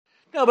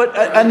No, but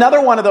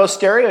another one of those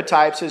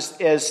stereotypes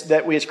is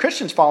that we as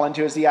Christians fall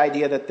into is the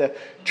idea that the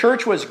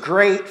church was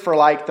great for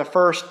like the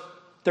first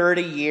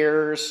 30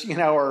 years,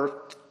 or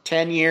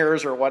 10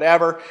 years or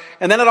whatever,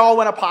 and then it all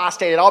went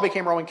apostate. It all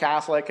became Roman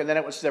Catholic, and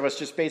then there was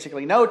just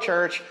basically no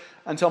church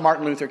until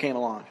Martin Luther came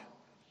along,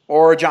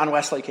 or John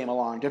Wesley came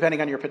along, depending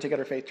on your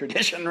particular faith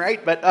tradition,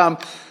 right? But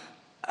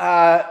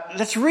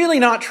that's really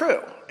not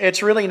true.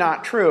 It's really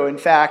not true. In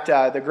fact,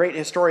 the great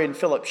historian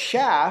Philip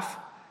Schaff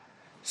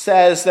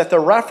says that the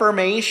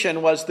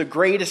Reformation was the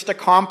greatest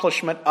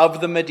accomplishment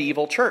of the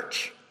medieval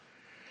church.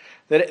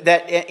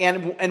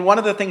 And one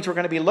of the things we're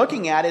going to be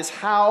looking at is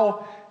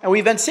how, and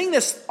we've been seeing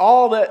this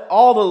all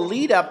the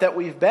lead up that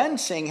we've been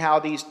seeing, how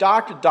these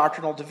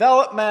doctrinal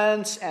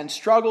developments and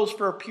struggles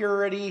for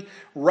purity,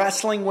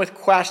 wrestling with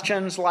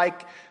questions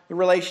like the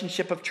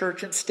relationship of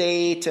church and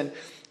state, and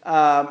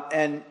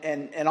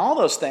all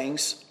those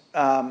things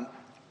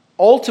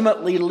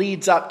ultimately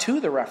leads up to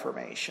the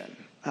Reformation.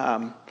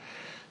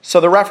 So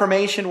the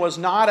Reformation was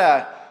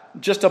not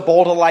just a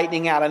bolt of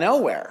lightning out of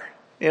nowhere.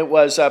 It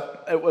was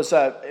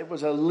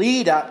a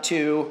lead up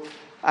to.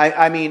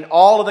 I mean,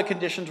 all of the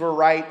conditions were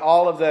right.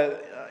 All of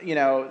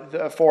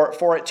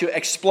for it to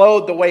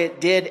explode the way it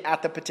did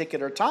at the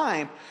particular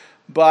time.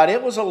 But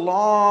it was a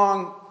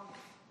long.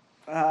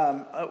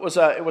 It was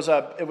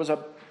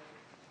a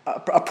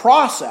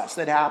process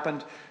that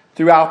happened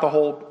throughout the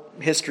whole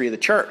history of the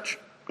church.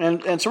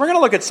 And so we're going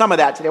to look at some of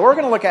that today. What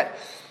we're going to look at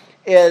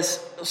is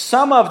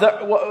some of the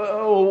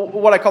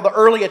what I call the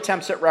early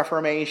attempts at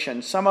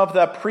Reformation. Some of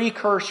the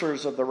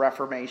precursors of the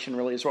Reformation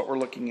really is what we're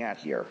looking at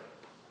here.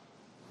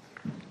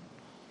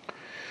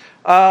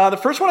 The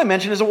first one I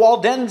mentioned is the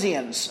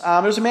Waldensians.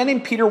 There's a man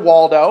named Peter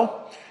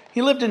Waldo.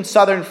 He lived in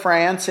southern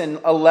France in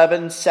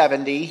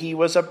 1170. He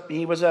was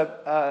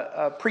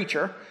a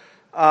preacher.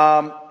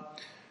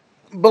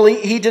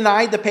 He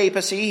denied the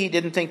papacy. He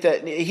didn't think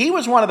that... He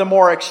was one of the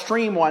more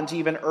extreme ones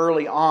even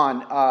early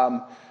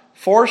on,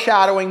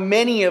 foreshadowing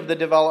many of the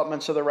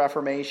developments of the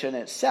Reformation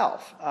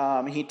itself.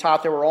 He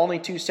taught there were only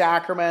two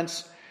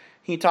sacraments.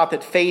 He taught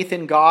that faith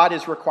in God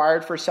is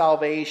required for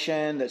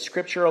salvation, that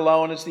Scripture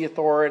alone is the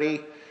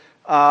authority,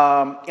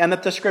 and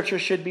that the Scripture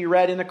should be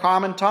read in the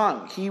common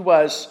tongue. He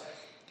was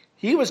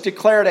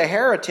declared a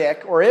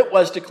heretic, or it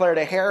was declared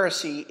a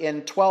heresy in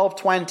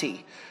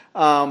 1220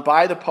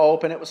 by the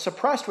Pope, and it was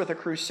suppressed with a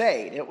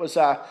crusade. It was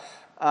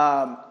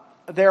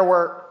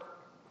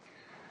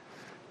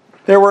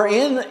there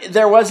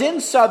was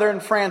in southern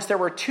France, there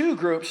were two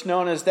groups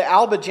known as the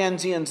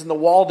Albigensians and the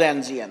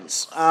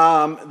Waldensians.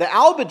 The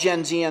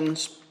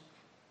Albigensians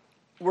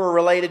were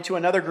related to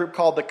another group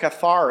called the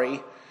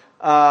Cathari.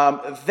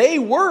 They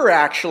were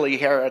actually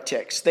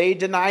heretics. They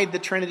denied the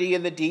Trinity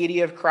and the deity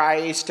of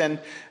Christ and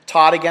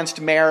taught against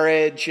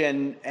marriage,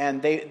 and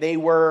they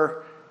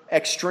were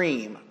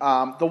extreme.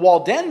 The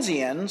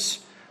Waldensians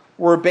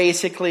were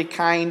basically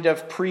kind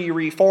of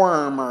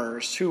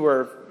pre-reformers who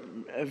were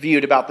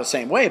viewed about the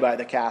same way by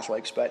the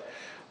Catholics, but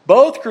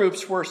both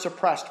groups were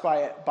suppressed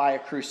by a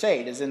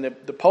crusade, as in the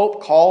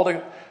Pope called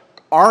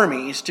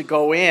armies to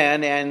go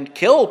in and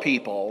kill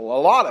people,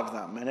 a lot of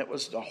them, and it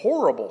was a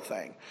horrible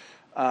thing.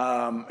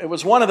 It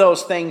was one of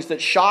those things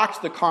that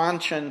shocked the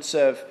conscience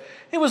of...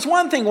 It was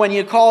one thing when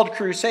you called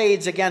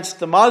crusades against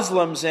the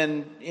Muslims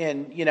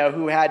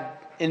who had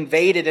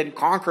invaded and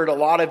conquered a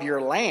lot of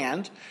your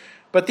land,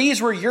 but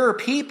these were your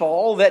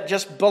people that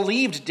just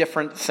believed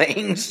different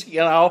things,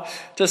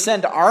 to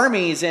send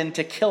armies in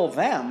to kill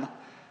them.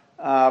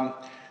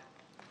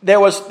 There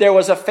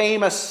was a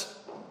famous,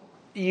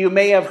 you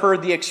may have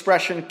heard the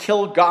expression,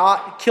 kill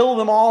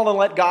them all and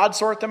let God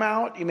sort them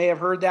out. You may have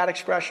heard that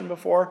expression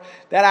before.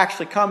 That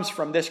actually comes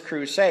from this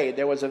crusade.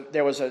 There was an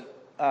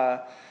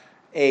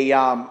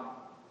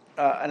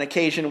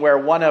occasion where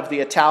one of the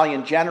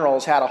Italian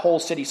generals had a whole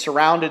city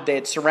surrounded.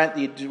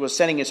 He was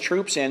sending his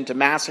troops in to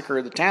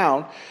massacre the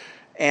town,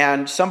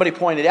 and somebody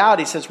pointed out,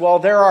 he says, well,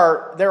 there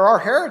are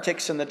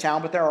heretics in the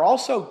town, but there are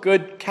also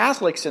good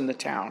Catholics in the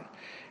town.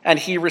 And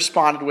he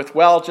responded with,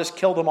 well, just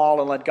kill them all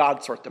and let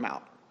God sort them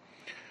out.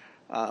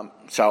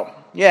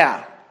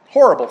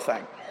 Horrible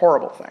thing.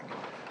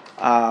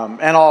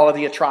 And all of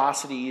the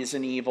atrocities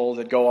and evil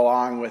that go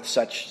along with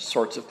such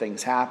sorts of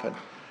things happen.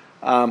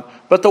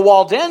 But the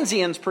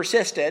Waldensians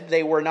persisted.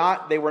 They were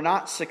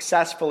not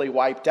successfully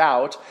wiped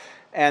out,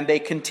 and they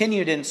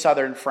continued in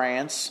southern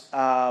France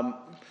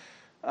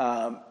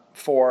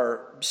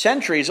for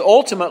centuries.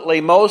 Ultimately,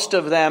 most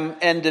of them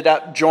ended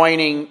up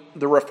joining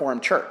the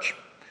Reformed Church.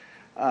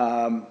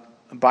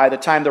 By the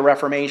time the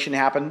Reformation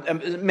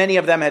happened, many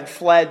of them had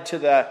fled to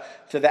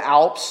the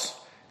Alps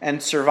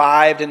and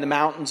survived in the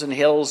mountains and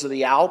hills of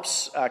the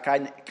Alps,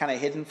 kind of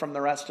hidden from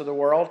the rest of the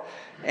world.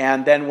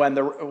 And then when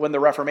the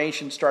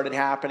Reformation started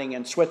happening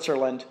in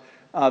Switzerland,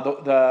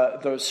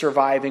 the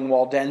surviving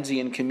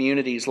Waldensian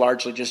communities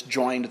largely just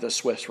joined the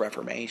Swiss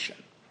Reformation.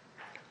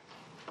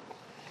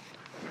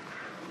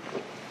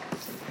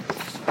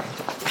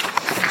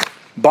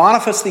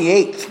 Boniface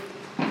VIII,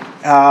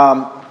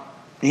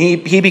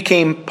 he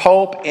became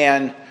Pope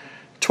in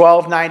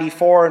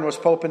 1294 and was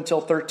pope until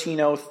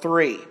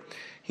 1303.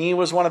 He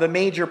was one of the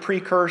major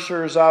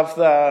precursors of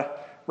the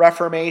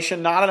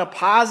Reformation, not in a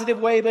positive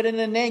way, but in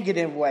a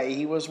negative way.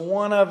 He was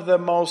one of the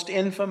most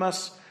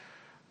infamous,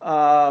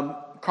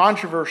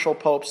 controversial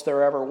popes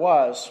there ever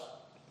was.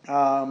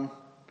 Had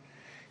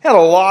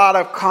a lot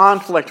of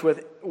conflict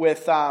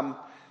with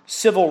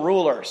civil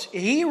rulers.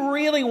 He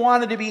really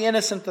wanted to be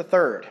Innocent III.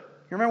 You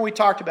remember we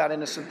talked about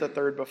Innocent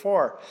III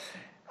before.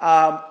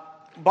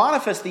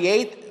 Boniface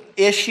VIII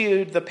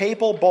issued the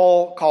papal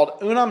bull called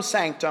Unam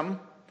Sanctum,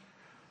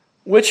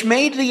 which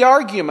made the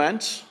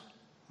argument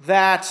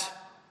that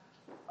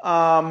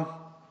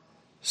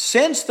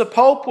since the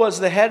Pope was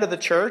the head of the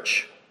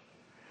church,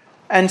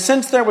 and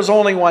since there was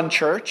only one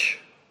church,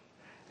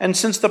 and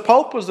since the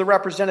Pope was the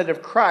representative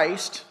of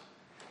Christ,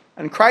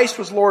 and Christ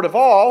was Lord of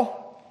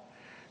all,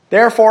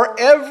 therefore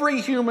every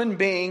human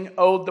being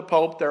owed the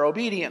Pope their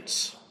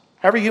obedience.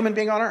 Every human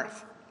being on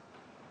earth.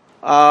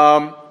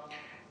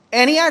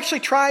 And he actually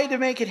tried to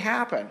make it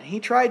happen. He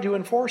tried to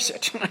enforce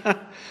it.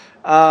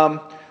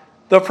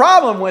 The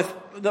problem with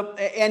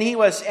and he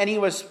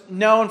was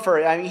known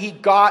for, he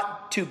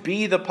got to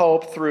be the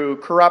Pope through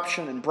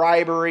corruption and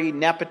bribery,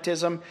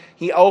 nepotism.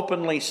 He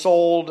openly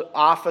sold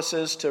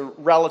offices to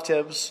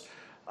relatives.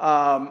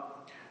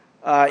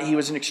 He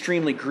was an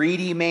extremely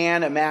greedy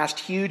man, amassed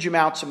huge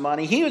amounts of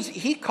money.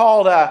 He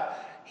called a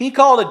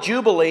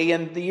jubilee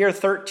in the year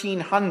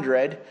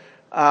 1300,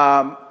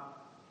 and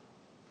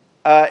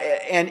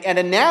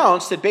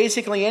announced that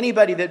basically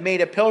anybody that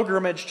made a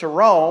pilgrimage to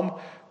Rome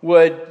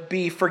would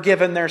be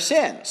forgiven their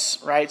sins,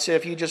 right? So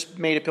if you just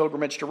made a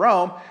pilgrimage to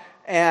Rome,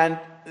 and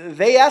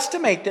they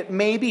estimate that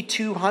maybe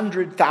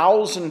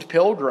 200,000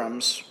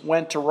 pilgrims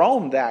went to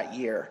Rome that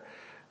year,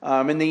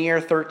 in the year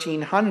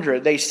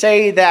 1300. They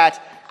say that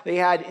they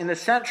had, in the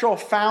central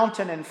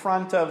fountain in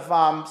front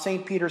of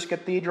St. Peter's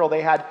Cathedral,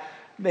 they had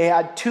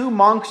two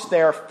monks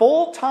there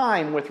full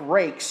time with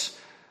rakes,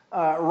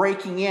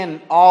 raking in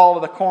all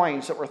of the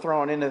coins that were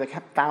thrown into the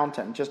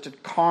fountain. Just a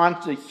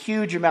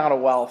huge amount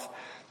of wealth.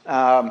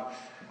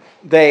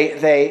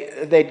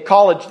 They'd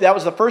call it, that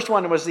was the first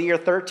one, was the year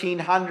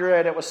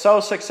 1300. It was so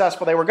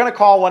successful. They were going to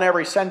call one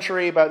every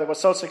century, but it was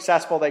so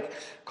successful they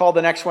called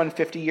the next one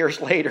 50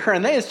 years later.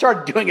 And they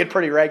started doing it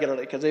pretty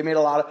regularly because they made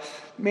a lot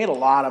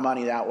of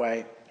money that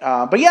way.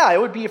 But yeah, it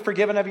would be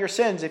forgiven of your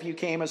sins if you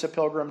came as a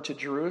pilgrim to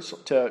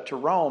Jerusalem, to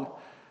Rome.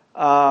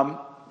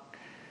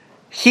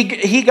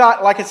 He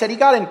got, like I said, he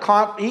got in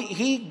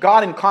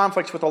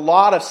conflicts with a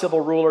lot of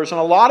civil rulers, and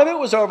a lot of it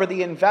was over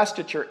the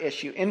investiture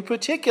issue. In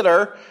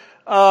particular,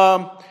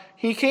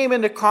 he came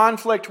into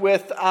conflict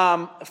with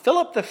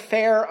Philip the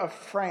Fair of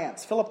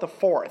France, Philip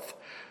IV.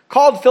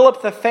 Called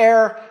Philip the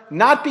Fair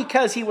not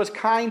because he was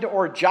kind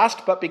or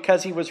just, but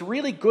because he was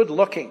really good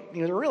looking.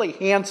 He was a really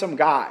handsome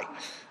guy.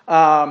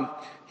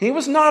 He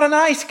was not a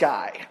nice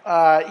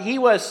guy. He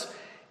was,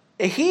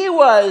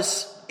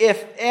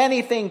 if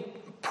anything,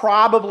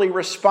 probably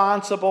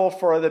responsible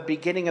for the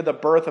beginning of the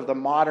birth of the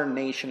modern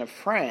nation of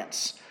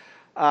France,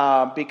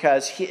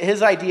 because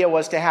his idea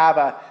was to have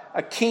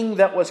a king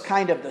that was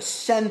kind of the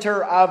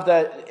center of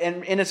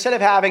and instead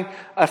of having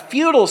a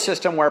feudal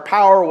system where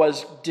power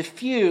was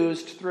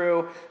diffused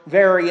through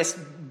various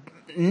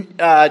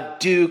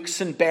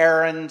dukes and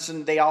barons,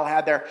 and they all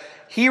had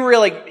he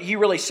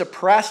really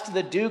suppressed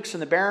the dukes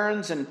and the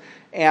barons and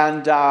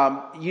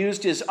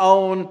used his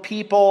own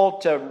people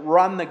to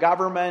run the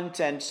government,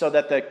 and so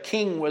that the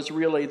king was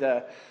really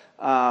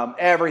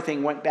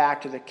everything went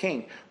back to the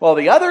king. Well,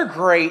 the other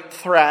great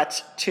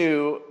threat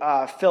to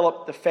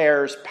Philip the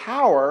Fair's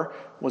power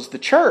was the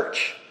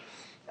church.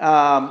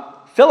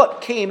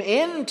 Philip came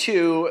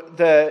into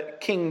the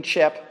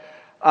kingship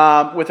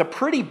with a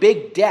pretty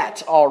big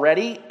debt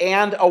already,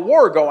 and a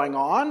war going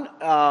on,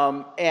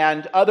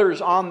 and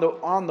others on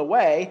the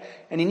way,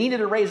 and he needed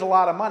to raise a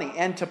lot of money.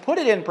 And to put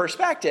it in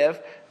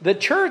perspective, the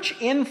church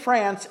in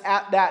France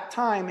at that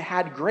time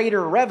had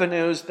greater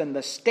revenues than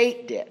the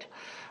state did.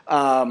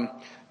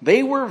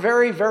 They were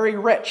very, very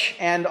rich,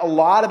 and a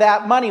lot of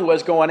that money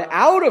was going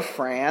out of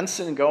France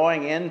and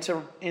going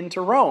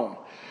into Rome.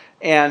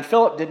 And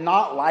Philip did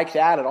not like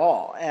that at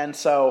all. And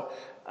so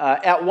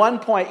at one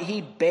point,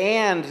 he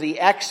banned the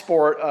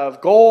export of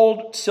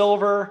gold,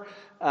 silver,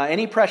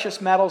 any precious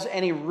metals,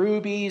 any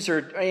rubies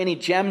or any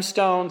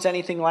gemstones,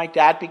 anything like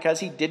that, because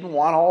he didn't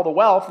want all the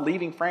wealth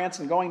leaving France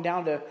and going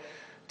down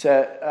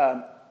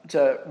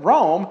to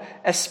Rome,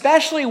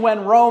 especially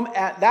when Rome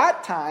at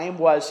that time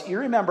was, you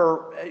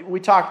remember, we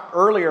talked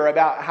earlier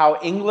about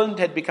how England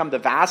had become the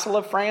vassal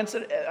of France,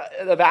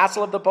 the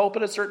vassal of the Pope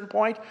at a certain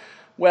point.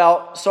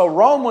 Well, so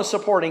Rome was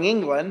supporting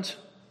England.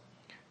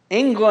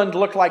 England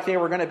looked like they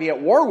were going to be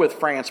at war with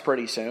France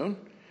pretty soon.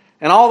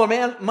 And all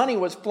the money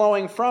was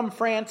flowing from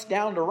France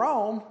down to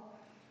Rome.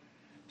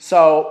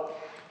 So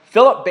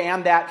Philip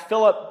banned that.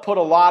 Philip put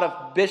a lot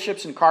of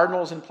bishops and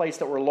cardinals in place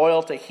that were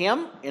loyal to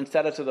him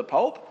instead of to the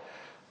Pope.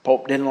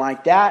 Pope didn't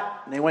like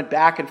that. They went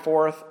back and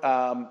forth.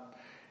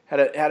 Had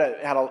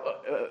a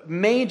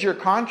major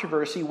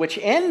controversy, which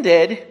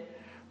ended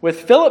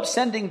with Philip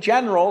sending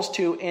generals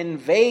to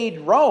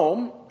invade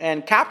Rome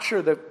and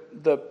capture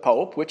the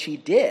Pope, which he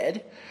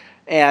did.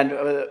 And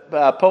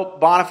Pope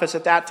Boniface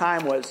at that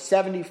time was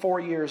 74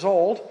 years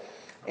old,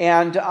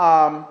 and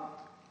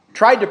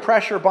tried to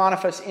pressure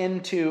Boniface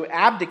into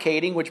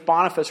abdicating, which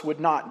Boniface would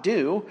not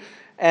do.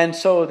 And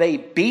so they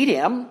beat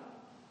him,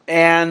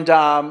 and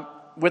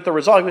with the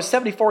result, he was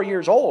 74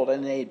 years old,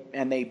 and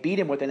they beat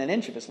him within an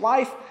inch of his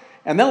life,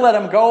 and then let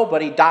him go,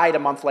 but he died a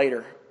month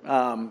later,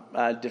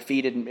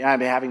 defeated,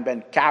 and having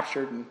been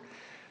captured.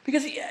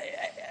 Because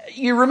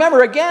you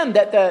remember again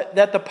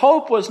that the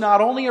Pope was not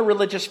only a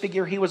religious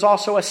figure, he was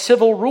also a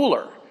civil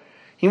ruler.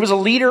 He was a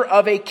leader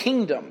of a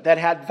kingdom that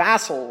had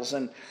vassals,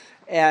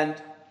 and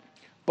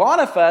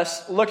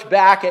Boniface looked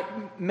back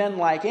at men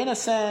like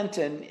Innocent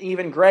and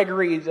even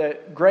Gregory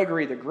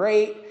the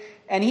Great,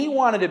 and he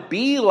wanted to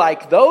be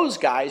like those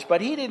guys,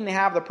 but he didn't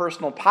have the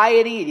personal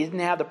piety, he didn't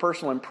have the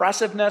personal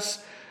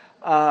impressiveness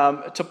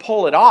to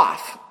pull it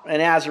off.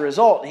 And as a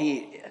result,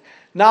 he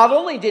not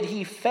only did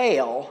he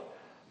fail,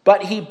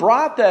 but he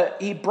brought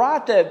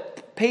the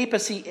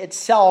papacy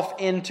itself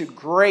into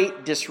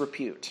great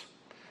disrepute.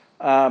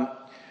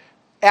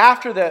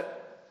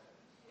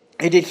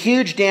 It did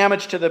huge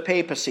damage to the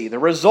papacy. The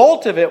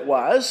result of it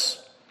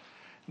was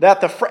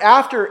that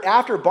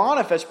after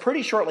Boniface,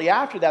 pretty shortly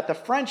after that, the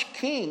French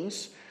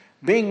kings,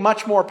 being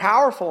much more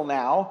powerful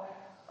now,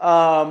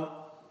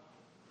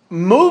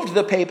 moved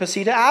the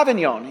papacy to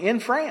Avignon in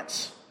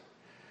France.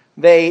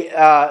 They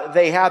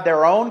had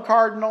their own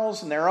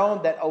cardinals and their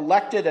own that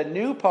elected a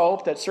new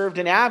pope that served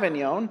in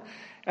Avignon,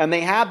 and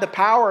they had the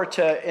power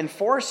to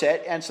enforce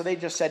it, and so they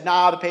just said,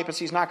 the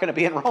papacy's not going to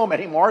be in Rome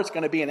anymore, it's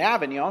going to be in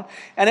Avignon.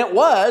 And it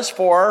was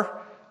for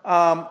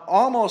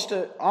almost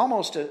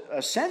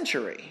a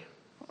century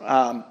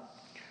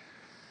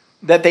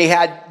that they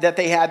had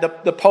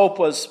the Pope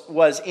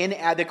was in,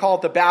 they call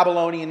it the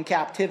Babylonian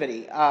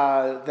captivity.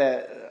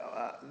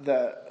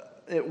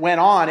 It went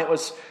on. It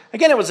was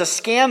a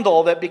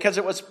scandal that because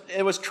it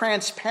was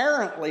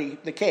transparently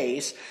the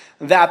case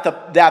that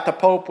the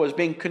Pope was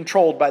being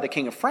controlled by the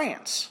King of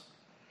France.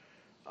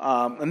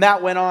 And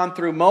that went on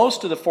through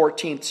most of the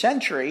 14th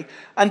century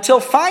until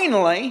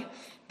finally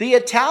the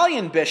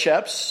Italian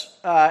bishops,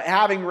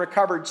 having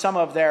recovered some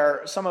of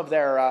their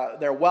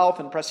wealth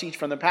and prestige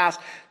from the past,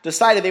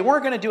 decided they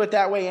weren't going to do it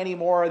that way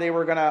anymore. They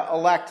were going to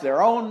elect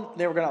their own.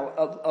 They were going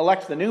to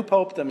elect the new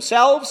Pope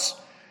themselves.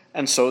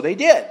 And so they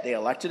did. They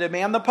elected a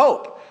man the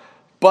Pope.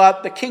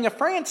 But the King of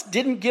France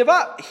didn't give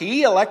up.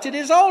 He elected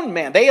his own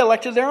man. They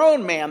elected their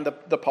own man,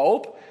 the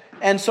Pope.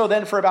 And so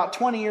then for about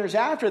 20 years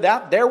after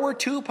that, there were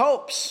two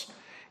popes.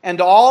 And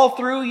all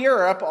through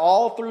Europe,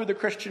 all through the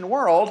Christian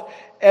world,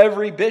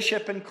 every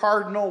bishop and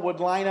cardinal would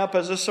line up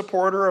as a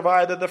supporter of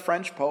either the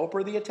French Pope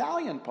or the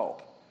Italian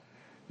Pope.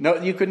 No,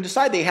 you couldn't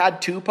decide. They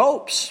had two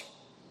popes.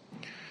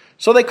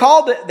 So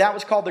that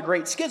was called the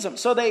Great Schism.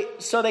 So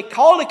they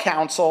called a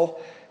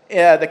council,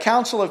 the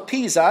Council of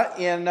Pisa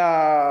in,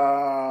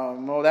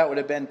 that would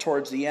have been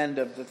towards the end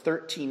of the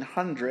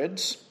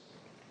 1300s.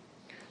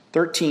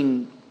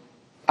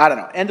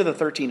 End of the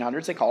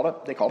 1300s,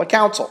 they called a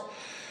council.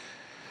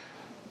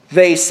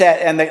 They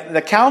said, and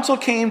the council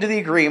came to the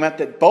agreement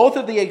that both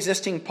of the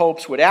existing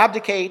popes would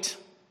abdicate,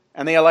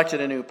 and they elected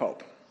a new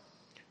pope.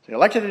 They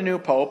elected a new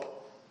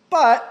pope,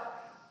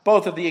 but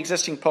both of the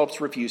existing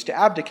popes refused to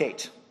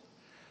abdicate.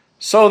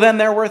 So then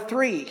there were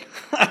three.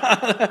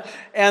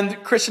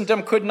 And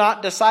Christendom could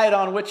not decide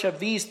on which of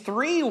these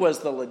three was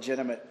the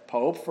legitimate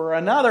pope for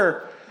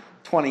another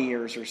 20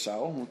 years or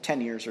so,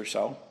 10 years or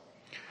so,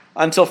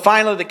 until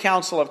finally the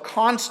Council of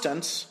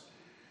Constance,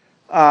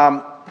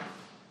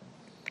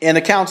 in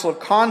the Council of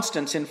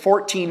Constance in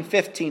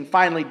 1415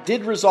 finally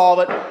did resolve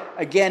it,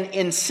 again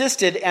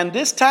insisted, and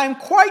this time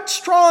quite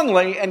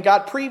strongly, and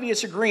got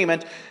previous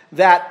agreement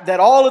that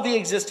all of the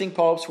existing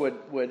popes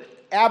would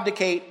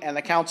abdicate and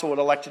the council would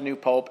elect a new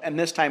pope, and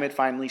this time it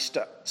finally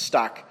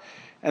stuck.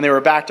 And they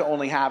were back to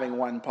only having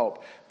one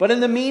pope. But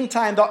in the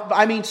meantime,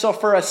 so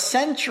for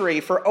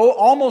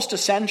almost a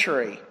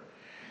century,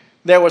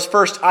 there was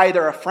first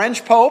either a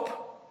French pope,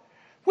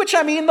 which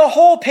the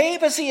whole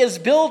papacy is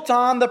built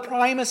on the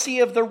primacy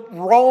of the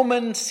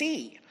Roman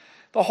See.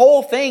 The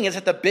whole thing is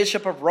at the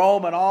Bishop of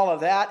Rome and all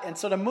of that. And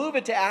so to move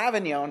it to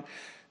Avignon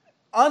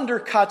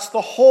undercuts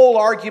the whole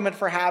argument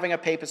for having a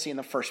papacy in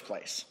the first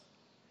place.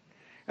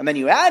 And then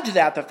you add to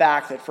that the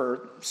fact that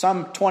for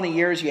some 20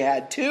 years you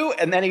had two,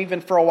 and then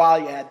even for a while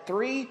you had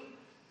three.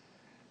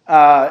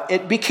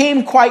 It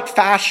became quite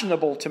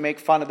fashionable to make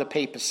fun of the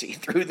papacy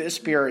through this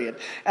period,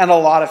 and a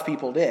lot of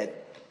people did.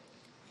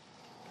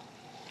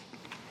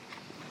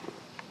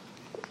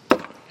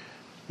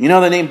 You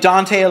know the name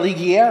Dante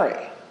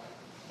Alighieri,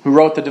 who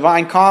wrote the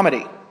Divine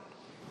Comedy,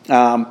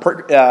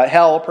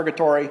 Hell,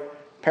 Purgatory,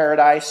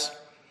 Paradise,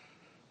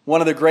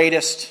 one of the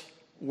greatest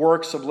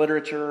works of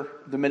literature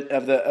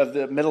of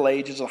the Middle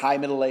Ages, the High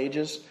Middle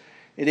Ages.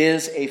 It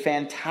is a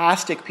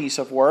fantastic piece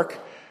of work.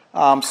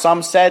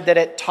 Some said that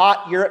it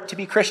taught Europe to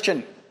be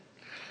Christian,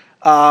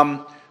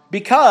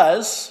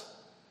 because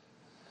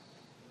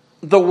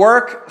The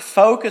work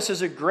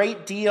focuses a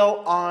great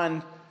deal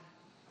on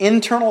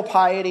internal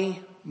piety,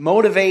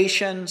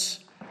 motivations.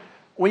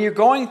 When you're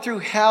going through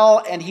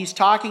hell and he's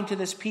talking to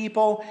this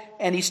people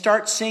and he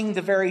starts seeing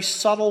the very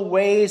subtle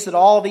ways that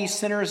all these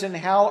sinners in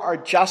hell are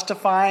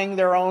justifying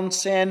their own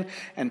sin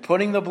and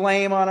putting the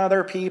blame on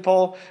other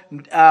people,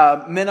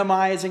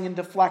 minimizing and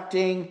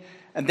deflecting.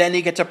 And then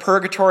you get to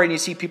purgatory and you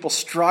see people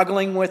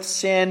struggling with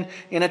sin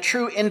in a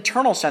true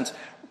internal sense.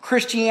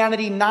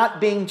 Christianity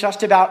not being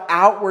just about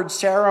outward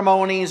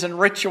ceremonies and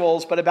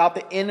rituals, but about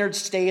the inner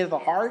state of the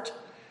heart.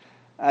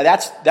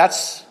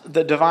 That's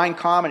the Divine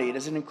Comedy. It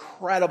is an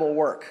incredible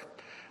work.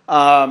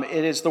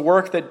 It is the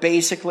work that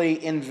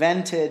basically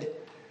invented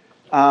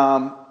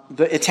the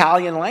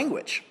Italian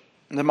language.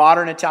 The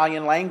modern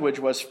Italian language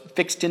was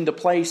fixed into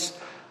place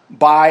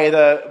by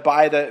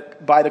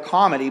the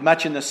comedy,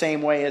 much in the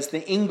same way as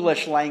the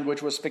English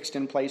language was fixed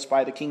in place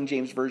by the King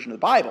James Version of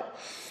the Bible.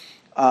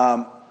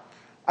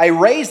 I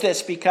raise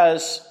this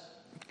because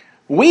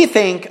we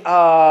think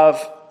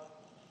of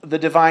the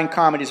Divine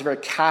Comedy is a very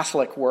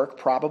Catholic work,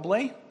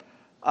 probably.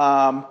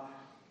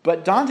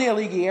 But Dante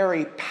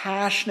Alighieri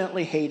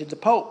passionately hated the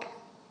Pope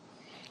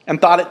and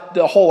thought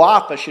the whole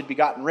office should be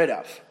gotten rid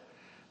of.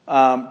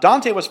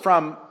 Dante was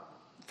from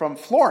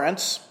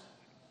Florence,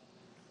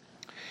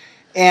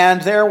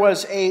 and there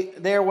was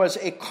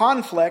a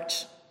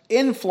conflict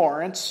in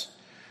Florence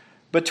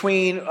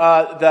between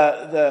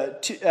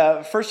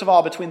first of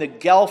all between the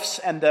Guelphs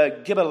and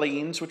the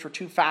Ghibellines, which were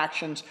two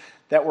factions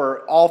that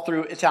were all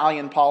through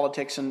Italian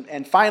politics,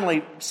 and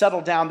finally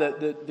settled down.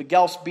 The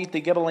Guelphs beat the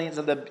Ghibellines,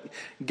 and the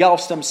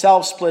Guelphs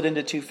themselves split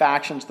into two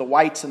factions, the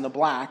whites and the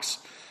blacks.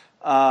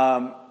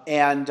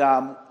 And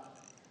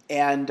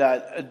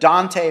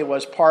Dante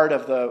was part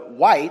of the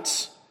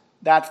whites,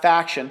 that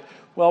faction.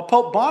 Well,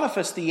 Pope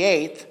Boniface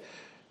VIII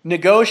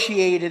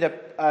negotiated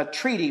a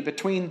treaty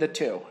between the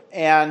two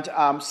and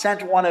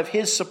sent one of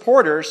his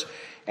supporters,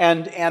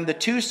 and the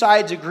two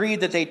sides agreed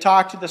that they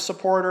talked to the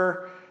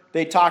supporter.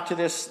 They talked to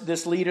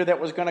this leader that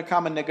was going to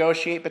come and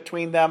negotiate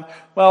between them.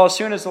 Well, as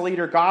soon as the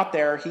leader got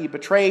there, he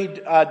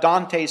betrayed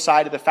Dante's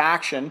side of the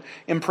faction,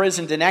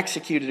 imprisoned and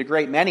executed a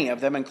great many of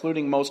them,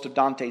 including most of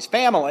Dante's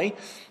family.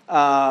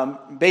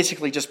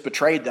 Basically just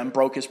betrayed them,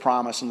 broke his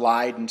promise, and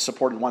lied and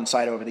supported one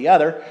side over the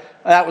other.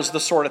 That was the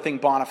sort of thing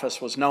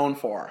Boniface was known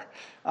for.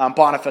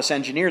 Boniface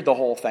engineered the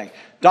whole thing.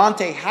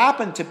 Dante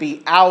happened to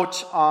be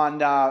out on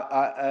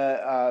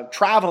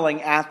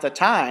traveling at the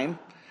time,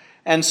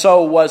 and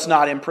so was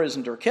not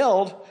imprisoned or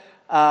killed,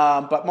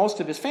 but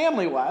most of his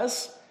family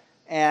was,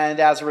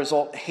 and as a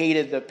result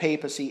hated the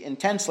papacy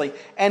intensely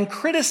and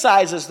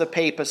criticizes the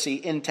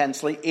papacy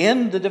intensely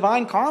in the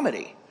Divine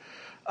Comedy.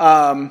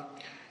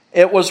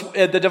 It was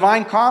the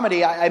Divine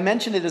Comedy, I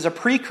mentioned it as a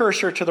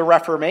precursor to the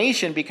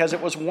Reformation because it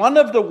was one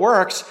of the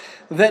works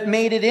that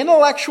made it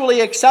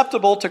intellectually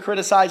acceptable to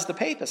criticize the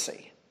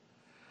papacy.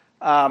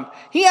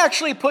 He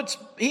actually puts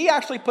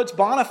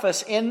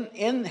Boniface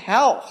in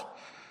hell.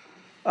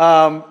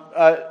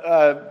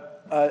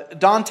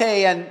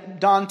 Dante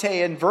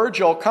and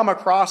Virgil come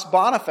across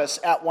Boniface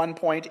at one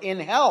point in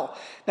hell.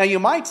 Now you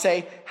might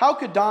say, how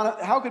could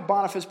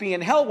Boniface be in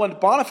hell when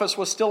Boniface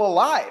was still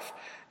alive?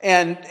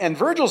 And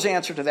Virgil's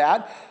answer to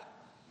that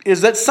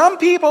is that some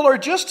people are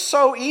just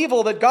so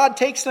evil that God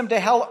takes them to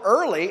hell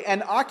early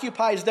and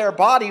occupies their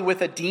body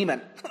with a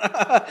demon.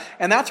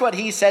 And that's what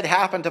he said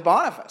happened to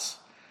Boniface.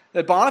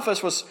 That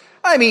Boniface was,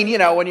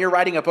 when you're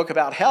writing a book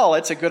about hell,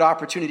 it's a good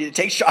opportunity to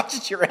take shots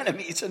at your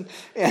enemies,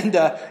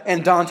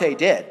 and Dante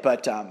did.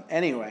 But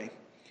anyway,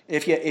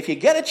 if you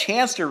get a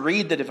chance to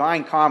read the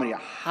Divine Comedy, I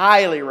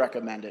highly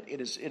recommend it.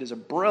 It is a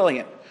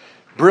brilliant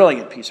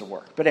piece of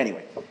work. But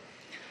anyway,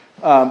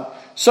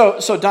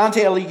 so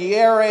Dante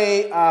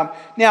Alighieri.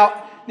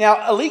 Now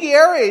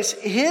Alighieri's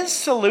his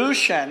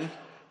solution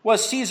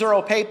was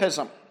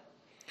Caesaropapism.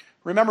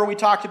 Remember we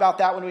talked about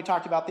that when we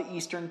talked about the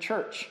Eastern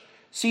Church.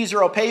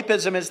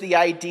 Caesaropapism is the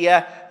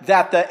idea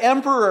that the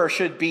emperor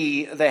should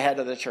be the head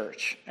of the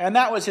church. And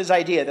that was his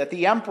idea, that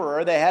the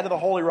emperor, the head of the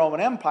Holy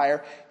Roman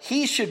Empire,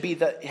 he should be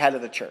the head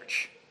of the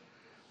church.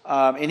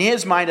 In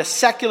his mind, a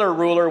secular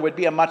ruler would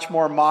be a much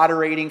more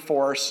moderating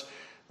force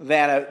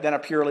than a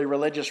purely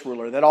religious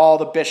ruler, that all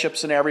the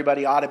bishops and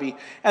everybody ought to be.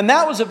 And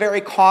that was a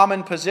very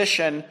common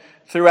position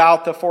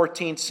throughout the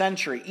 14th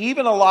century.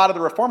 Even a lot of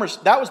the reformers,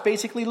 that was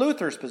basically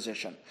Luther's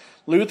position.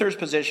 Luther's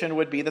position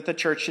would be that the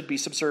church should be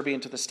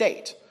subservient to the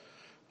state.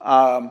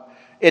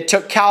 It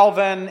took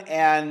Calvin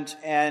and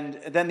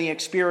then the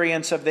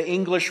experience of the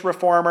English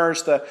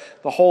reformers, the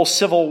whole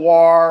Civil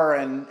War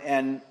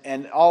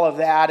and all of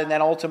that, and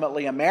then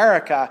ultimately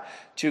America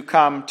to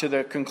come to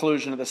the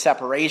conclusion of the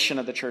separation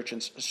of the church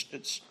and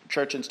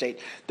state,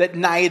 that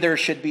neither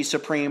should be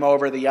supreme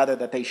over the other,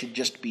 that they should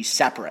just be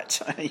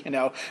separate,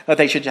 that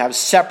they should have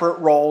separate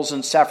roles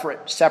and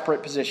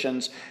separate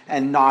positions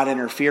and not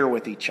interfere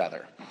with each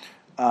other.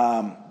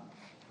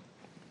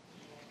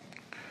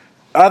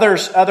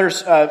 Others,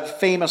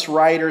 famous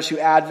writers who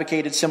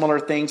advocated similar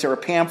things. There were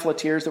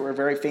pamphleteers that were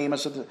very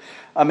famous.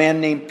 A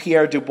man named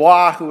Pierre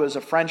Dubois, who was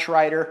a French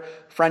writer,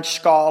 French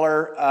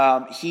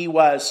scholar. He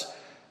was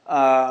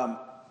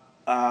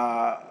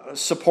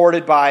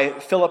supported by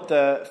Philip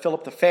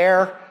the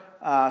Fair.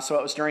 So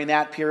it was during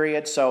that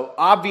period. So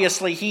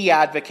obviously he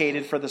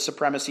advocated for the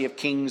supremacy of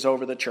kings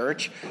over the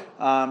church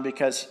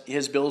because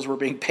his bills were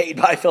being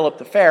paid by Philip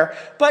the Fair.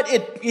 But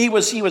he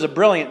was a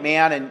brilliant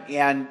man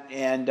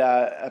and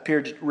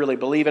appeared to really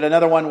believe it.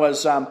 Another one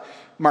was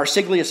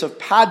Marsiglius of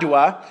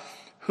Padua,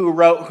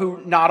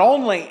 who not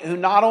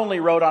only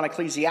wrote on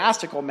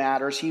ecclesiastical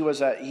matters. He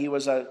was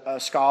a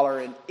scholar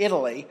in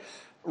Italy.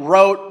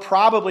 Wrote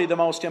probably the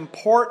most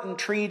important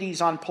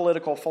treatise on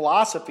political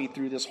philosophy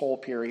through this whole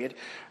period,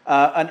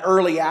 an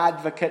early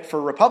advocate for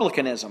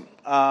republicanism,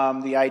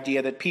 the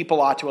idea that people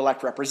ought to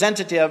elect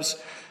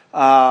representatives,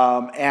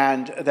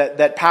 and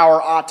that power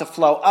ought to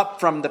flow up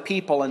from the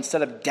people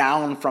instead of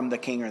down from the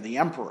king or the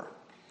emperor.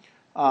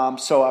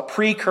 So a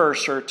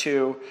precursor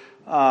to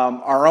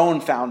our own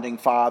founding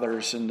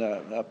fathers and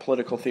the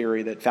political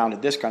theory that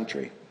founded this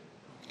country.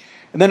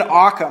 And then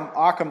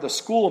Occam the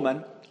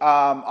schoolman.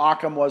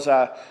 Occam was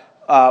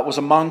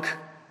a monk,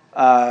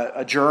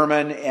 a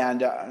German,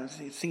 and I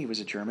think he was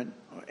a German.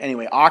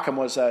 Anyway, Occam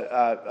was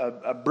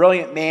a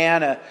brilliant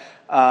man,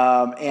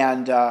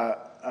 and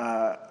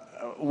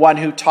one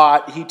who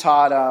taught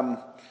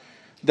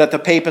that the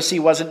papacy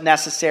wasn't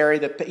necessary.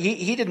 That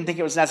he didn't think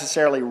it was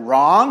necessarily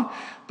wrong,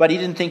 but he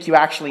didn't think you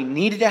actually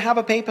needed to have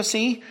a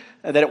papacy.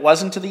 That it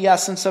wasn't to the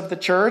essence of the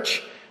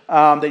church.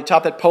 They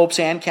taught that popes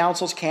and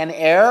councils can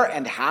err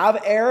and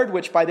have erred,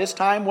 which by this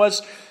time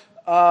was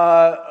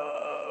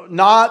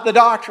not the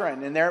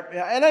doctrine. And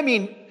I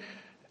mean,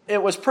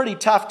 it was pretty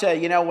tough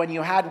to, when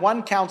you had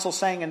one council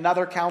saying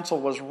another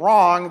council was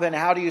wrong, then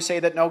how do you say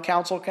that no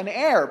council can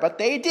err? But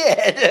they did.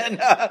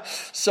 And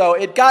so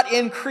it got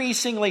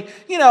increasingly,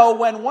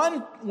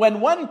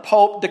 when one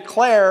pope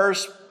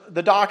declares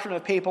the doctrine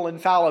of papal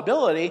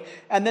infallibility,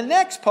 and the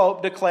next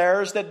pope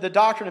declares that the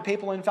doctrine of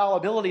papal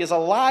infallibility is a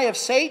lie of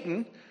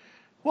Satan,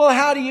 well,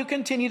 how do you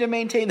continue to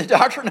maintain the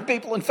doctrine of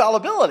papal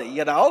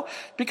infallibility,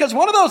 Because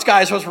one of those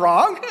guys was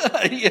wrong,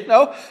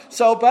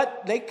 So,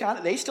 but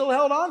they still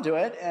held on to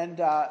it, and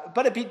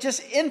but it be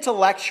just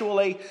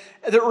intellectually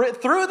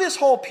through this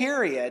whole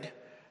period,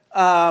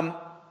 a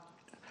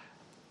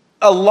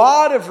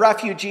lot of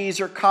refugees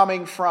are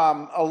coming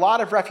from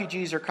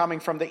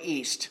the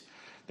east.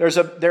 There's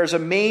a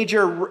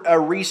major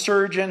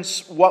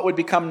resurgence, what would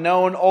become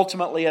known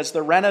ultimately as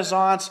the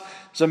Renaissance.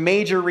 There's a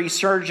major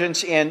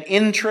resurgence in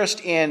interest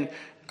in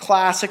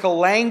classical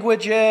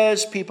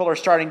languages. People are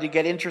starting to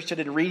get interested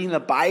in reading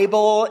the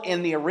Bible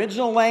in the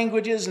original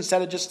languages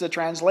instead of just the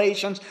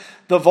translations.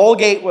 The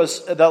Vulgate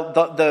was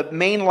the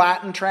main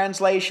Latin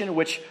translation,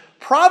 which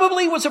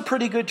probably was a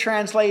pretty good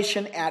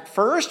translation at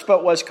first,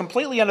 but was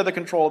completely under the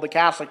control of the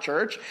Catholic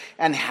Church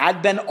and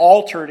had been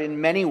altered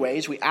in many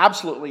ways. We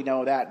absolutely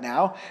know that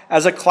now.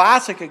 As a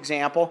classic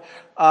example,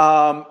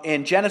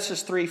 in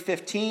Genesis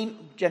 3:15,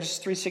 Genesis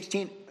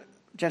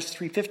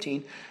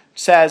 3:15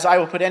 says, "I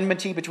will put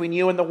enmity between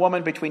you and the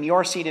woman, between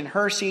your seed and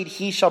her seed.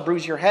 He shall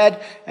bruise your head,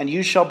 and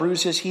you shall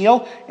bruise his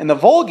heel." In the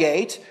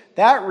Vulgate,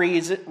 that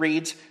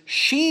reads,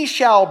 "She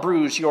shall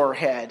bruise your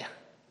head."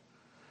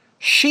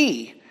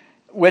 She,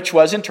 which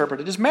was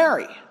interpreted as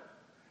Mary.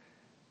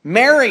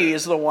 Mary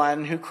is the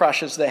one who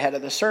crushes the head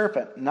of the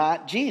serpent,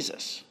 not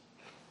Jesus.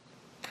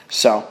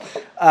 So,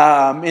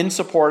 in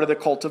support of the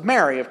cult of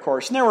Mary, of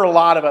course. And there were a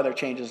lot of other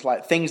changes,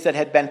 like things that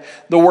had been,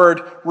 the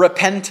word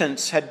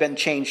repentance had been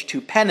changed to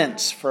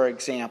penance, for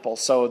example,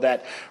 so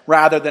that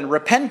rather than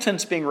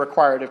repentance being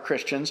required of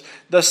Christians,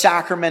 the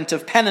sacrament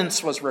of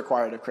penance was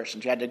required of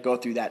Christians. You had to go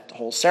through that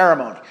whole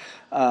ceremony.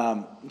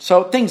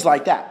 So things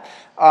like that.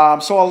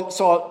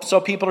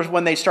 So people,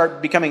 when they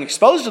start becoming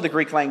exposed to the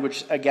Greek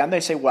language again, they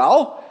say,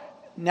 well,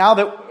 now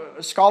that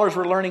scholars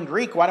were learning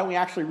Greek, why don't we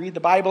actually read the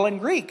Bible in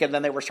Greek? And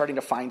then they were starting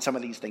to find some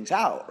of these things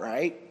out,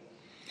 right?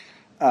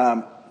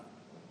 There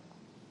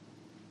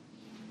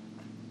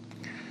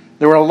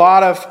were a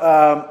lot of,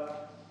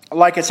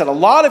 like I said, a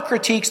lot of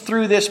critiques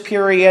through this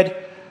period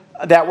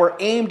that were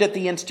aimed at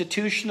the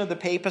institution of the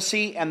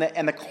papacy and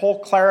the whole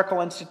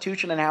clerical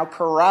institution and how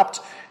corrupt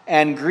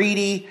and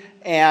greedy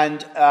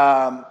and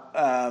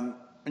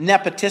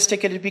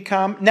nepotistic it had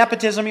become.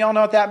 Nepotism, you all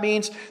know what that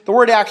means? The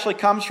word actually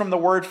comes from the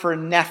word for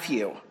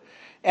nephew.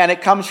 And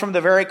it comes from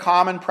the very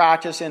common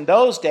practice in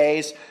those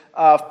days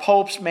of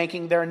popes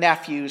making their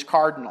nephews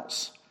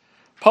cardinals.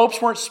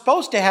 Popes weren't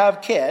supposed to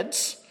have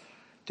kids.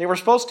 They were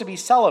supposed to be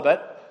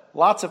celibate.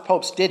 Lots of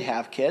popes did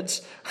have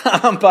kids.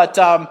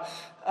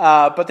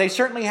 But they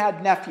certainly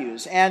had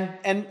nephews.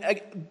 And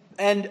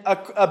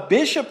a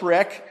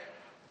bishopric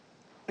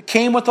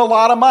came with a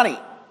lot of money.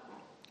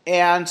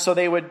 And so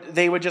they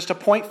would just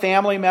appoint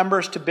family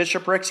members to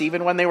bishoprics,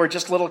 even when they were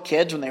just little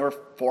kids, when they were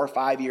 4 or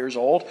 5 years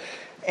old.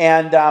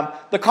 And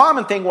the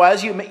common thing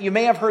was, you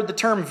may have heard the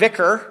term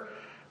vicar,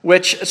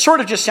 which sort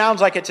of just sounds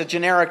like it's a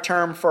generic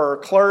term for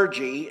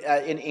clergy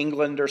in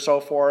England or so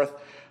forth.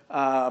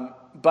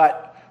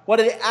 But what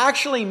it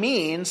actually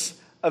means,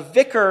 a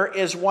vicar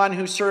is one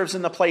who serves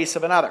in the place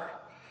of another.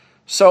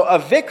 So a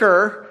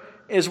vicar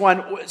is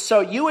one, so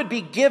you would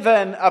be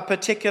given a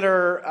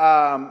particular,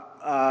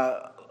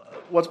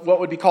 what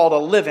would be called a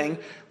living,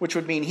 which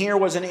would mean here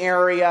was an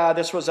area,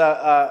 this was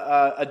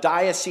a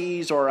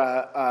diocese or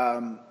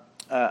a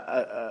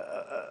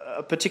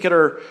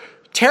particular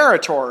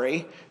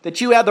territory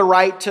that you had the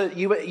right to,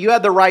 you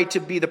had the right to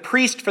be the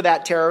priest for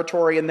that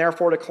territory and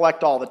therefore to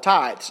collect all the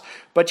tithes.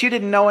 But you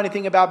didn't know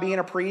anything about being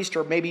a priest,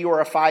 or maybe you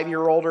were a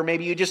 5-year-old, or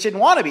maybe you just didn't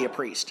want to be a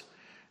priest.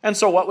 And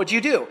so what would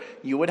you do?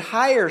 You would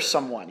hire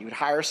someone. You would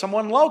hire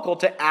someone local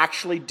to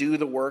actually do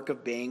the work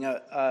of being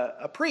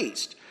a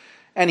priest.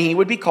 And he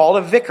would be called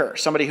a vicar,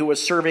 somebody who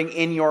was serving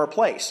in your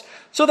place.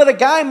 So that a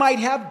guy might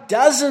have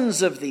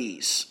dozens of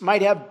these,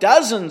 might have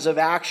dozens of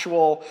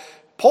actual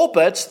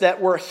pulpits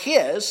that were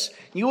his.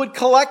 You would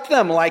collect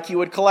them like you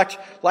would collect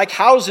like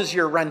houses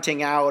you're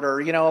renting out,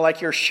 or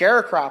like you're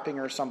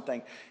sharecropping or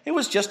something. It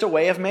was just a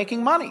way of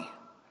making money.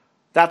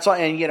 That's all,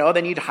 and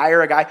then you'd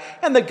hire a guy,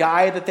 and the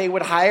guy that they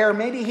would hire,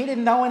 maybe he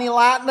didn't know any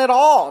Latin at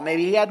all.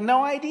 Maybe he had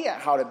no idea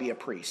how to be a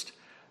priest.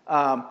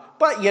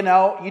 But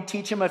you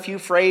teach him a few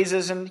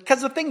phrases, and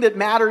because the thing that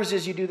matters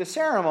is you do the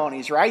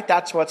ceremonies, right?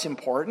 That's what's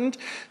important.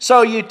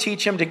 So you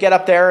teach him to get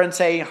up there and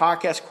say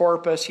hoc est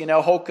corpus,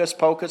 hocus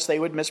pocus. They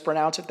would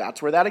mispronounce it.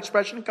 That's where that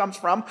expression comes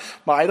from,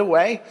 by the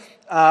way.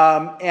 Do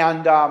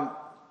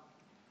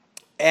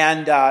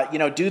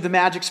the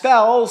magic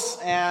spells,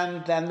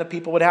 and then the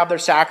people would have their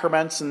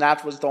sacraments, and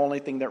that was the only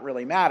thing that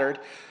really mattered.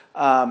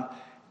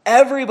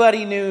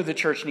 Everybody knew the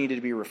church needed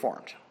to be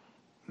reformed.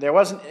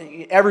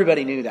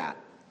 Everybody knew that.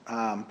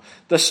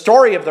 The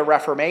story of the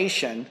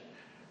Reformation,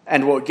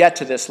 and we'll get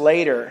to this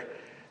later,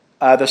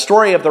 the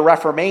story of the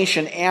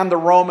Reformation and the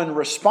Roman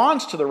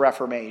response to the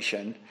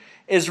Reformation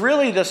is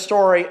really the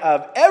story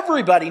of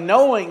everybody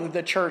knowing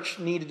the church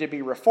needed to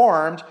be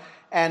reformed,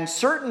 and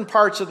certain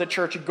parts of the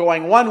church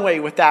going one way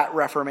with that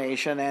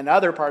Reformation, and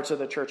other parts of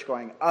the church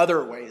going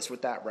other ways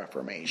with that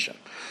Reformation.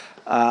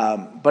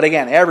 But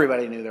again,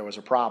 everybody knew there was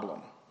a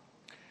problem.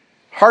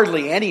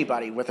 Hardly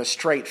anybody with a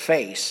straight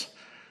face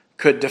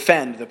could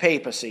defend the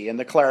papacy and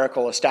the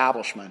clerical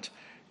establishment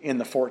in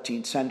the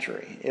 14th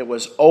century. It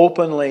was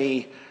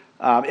openly,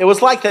 it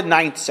was like the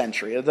 9th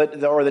century, or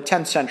the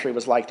 10th century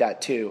was like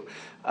that too.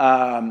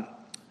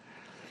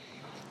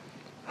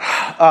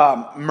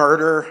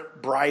 Murder,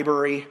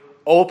 bribery,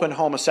 open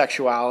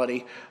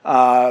homosexuality,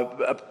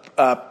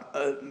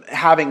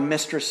 having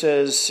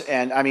mistresses,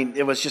 and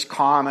it was just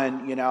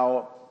common,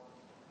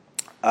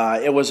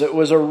 It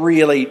was a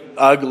really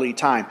ugly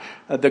time.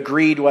 The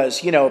greed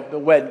was, when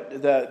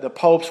the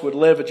popes would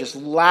live just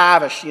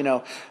lavish,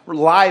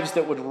 lives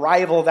that would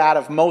rival that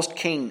of most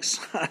kings.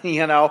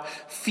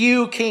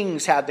 Few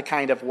kings had the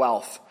kind of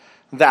wealth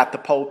that the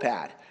pope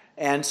had.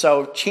 And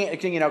so,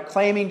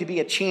 claiming to be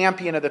a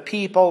champion of the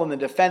people and the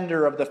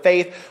defender of the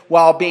faith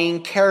while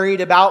being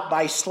carried about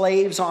by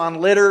slaves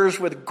on litters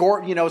with,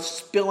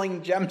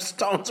 spilling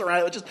gemstones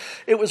around.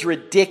 It was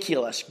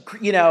ridiculous.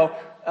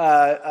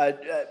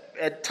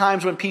 At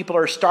times when people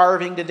are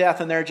starving to death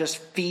and they're just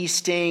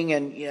feasting,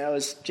 and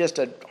it's just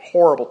a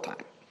horrible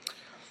time.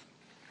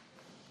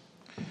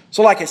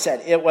 So like I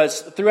said, it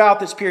was throughout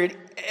this period,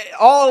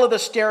 all of the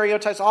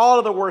stereotypes, all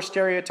of the worst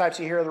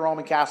stereotypes you hear of the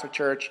Roman Catholic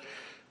Church,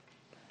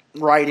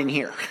 right in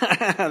here.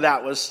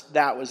 that was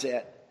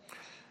it.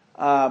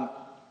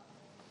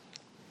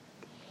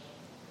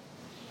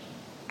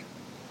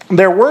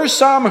 There were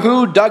some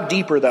who dug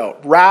deeper, though,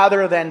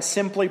 rather than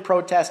simply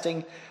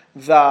protesting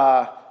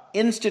the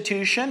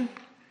institution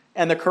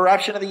and the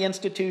corruption of the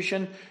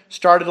institution,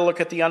 started to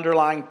look at the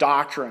underlying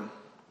doctrine.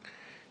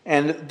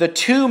 And the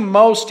two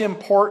most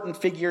important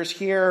figures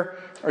here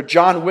are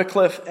John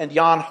Wycliffe and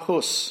Jan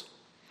Hus.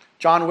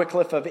 John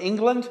Wycliffe of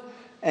England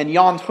and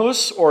Jan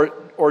Hus,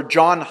 or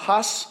John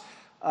Huss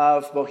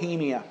of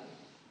Bohemia.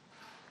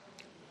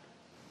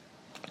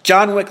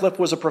 John Wycliffe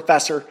was a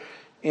professor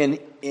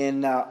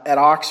at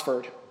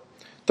Oxford,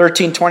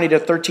 1320 to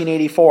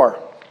 1384.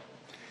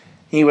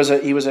 He was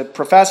a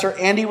professor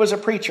and he was a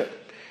preacher.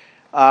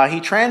 He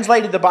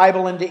translated the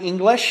Bible into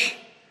English.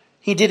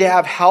 He did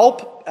have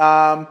help.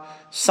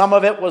 Some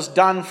of it was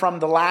done from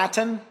the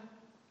Latin.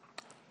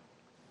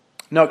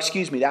 No,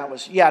 excuse me. That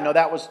was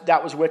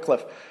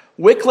Wycliffe.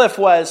 Wycliffe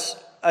was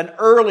an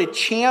early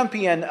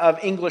champion of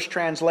English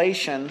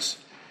translations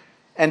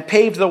and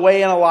paved the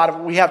way in a lot of,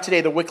 we have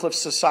today the Wycliffe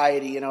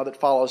Society, that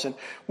follows. And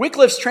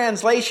Wycliffe's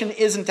translation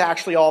isn't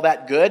actually all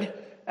that good,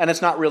 and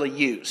it's not really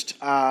used.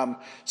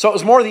 So it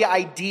was more the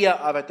idea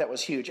of it that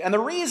was huge. And the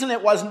reason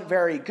it wasn't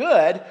very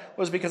good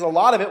was because a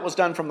lot of it was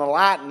done from the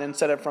Latin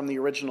instead of from the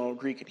original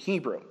Greek and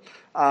Hebrew.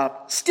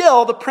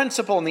 Still, the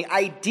principle and the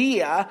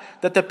idea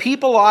that the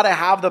people ought to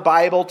have the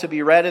Bible to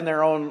be read in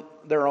their own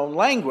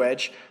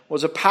language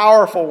was a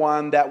powerful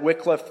one that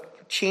Wycliffe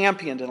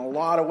championed in a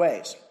lot of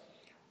ways.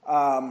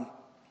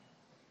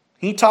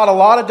 He taught a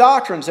lot of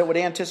doctrines that would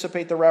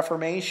anticipate the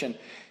Reformation.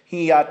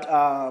 He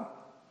taught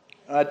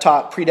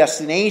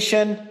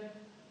predestination.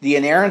 the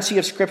inerrancy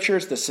of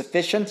Scriptures, the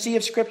sufficiency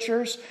of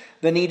Scriptures,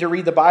 the need to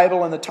read the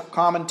Bible in the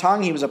common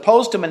tongue. He was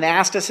opposed to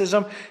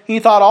monasticism. He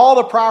thought all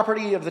the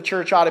property of the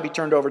church ought to be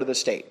turned over to the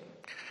state.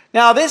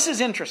 Now, this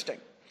is interesting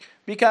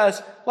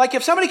because, like,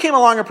 if somebody came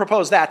along and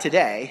proposed that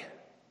today,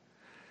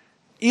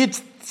 you'd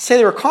say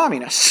they were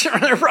communists or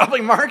they're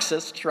probably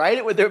Marxists, right?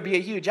 There would be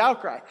a huge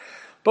outcry.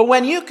 But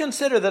when you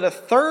consider that a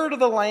third of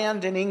the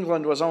land in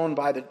England was owned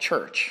by the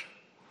church,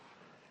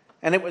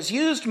 and it was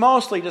used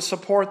mostly to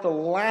support the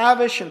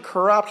lavish and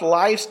corrupt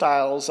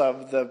lifestyles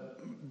of the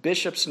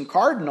bishops and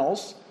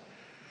cardinals,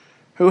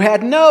 who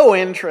had no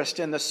interest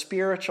in the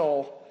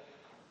spiritual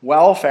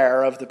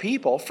welfare of the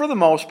people, for the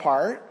most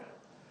part.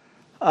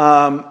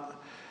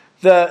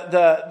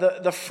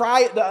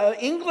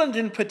 England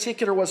in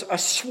particular was a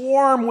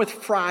swarm with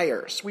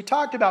friars. We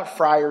talked about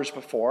friars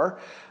before.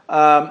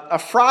 A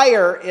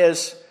friar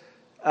is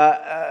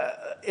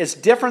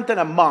different than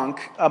a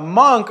monk. A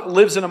monk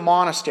lives in a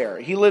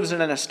monastery. He lives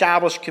in an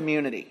established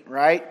community,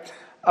 right?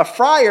 A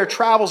friar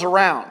travels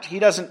around. He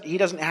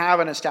doesn't have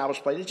an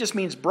established place. It just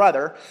means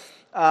brother.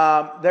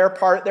 They're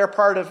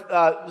part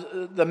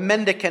of the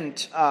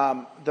mendicant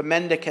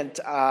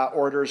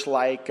orders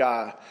like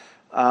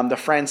the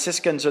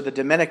Franciscans or the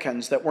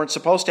Dominicans that were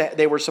supposed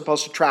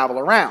to travel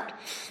around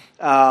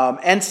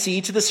and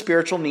see to the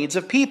spiritual needs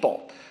of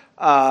people.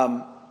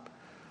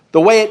 The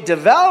way it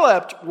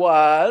developed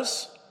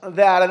was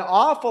that an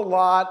awful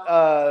lot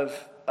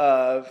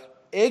of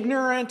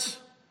ignorant,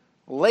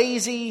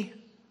 lazy,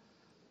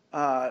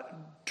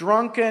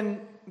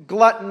 drunken,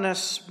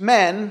 gluttonous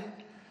men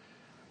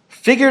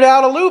figured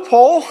out a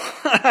loophole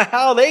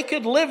how they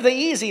could live the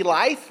easy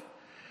life.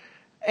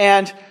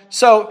 And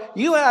so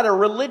you had a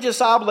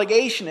religious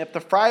obligation. If the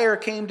friar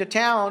came to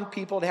town,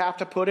 people would have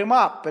to put him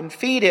up and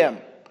feed him.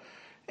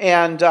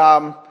 And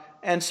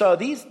so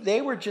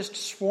they were just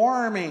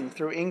swarming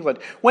through England.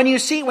 When you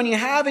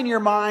have in your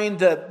mind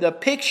the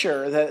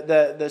picture,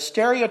 the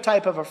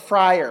stereotype of a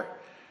friar,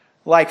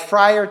 like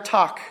Friar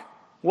Tuck,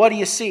 what do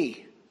you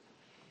see?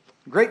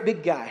 Great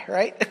big guy,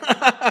 right?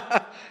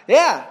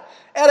 Yeah.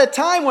 At a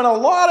time when a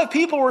lot of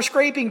people were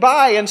scraping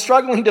by and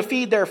struggling to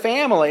feed their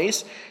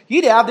families,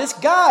 you'd have this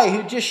guy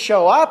who'd just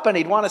show up and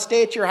he'd want to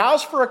stay at your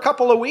house for a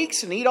couple of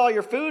weeks and eat all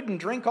your food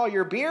and drink all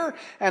your beer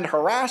and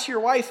harass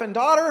your wife and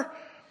daughter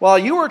while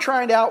you were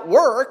trying to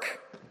outwork.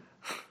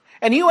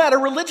 And you had a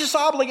religious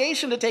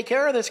obligation to take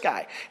care of this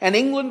guy. And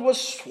England was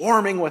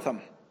swarming with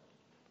him.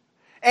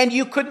 And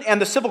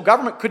the civil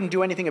government couldn't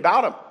do anything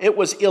about him. It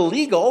was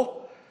illegal.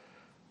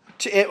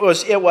 It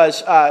was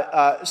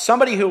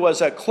somebody who was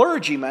a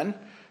clergyman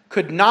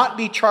could not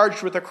be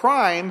charged with a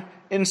crime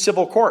in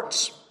civil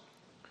courts.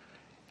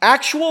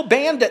 Actual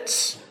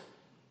bandits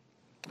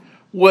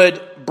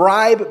would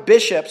bribe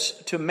bishops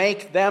to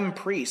make them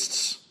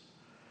priests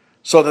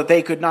so that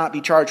they could not be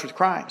charged with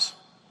crimes.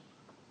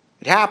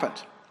 It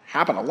happened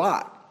a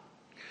lot.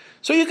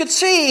 So you could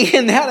see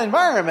in that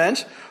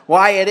environment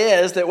why it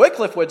is that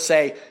Wycliffe would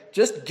say,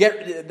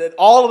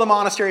 all of the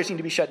monasteries need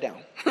to be shut down.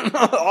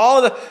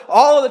 all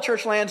of the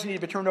church lands need to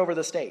be turned over to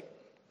the state.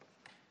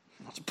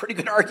 That's a pretty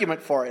good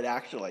argument for it,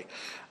 actually.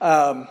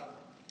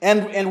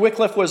 And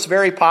Wycliffe was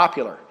very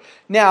popular.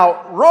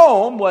 Now,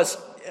 Rome was...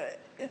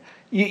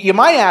 You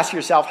might ask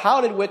yourself,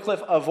 how did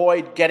Wycliffe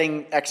avoid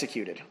getting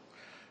executed?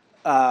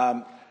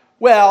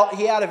 Well,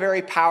 he had a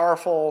very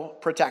powerful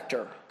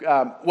protector.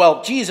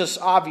 Jesus,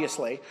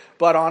 obviously,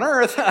 but on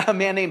earth, a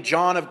man named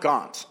John of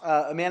Gaunt.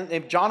 A man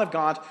named John of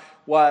Gaunt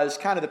was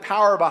kind of the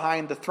power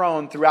behind the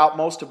throne throughout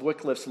most of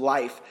Wycliffe's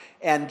life.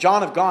 And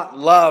John of Gaunt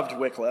loved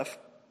Wycliffe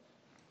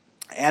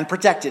and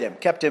protected him,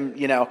 kept him,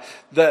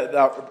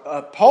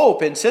 the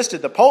Pope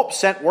insisted. The Pope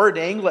sent word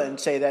to England and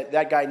say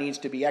that guy needs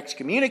to be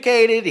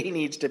excommunicated, he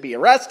needs to be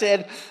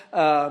arrested,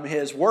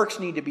 his works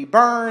need to be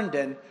burned,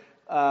 and...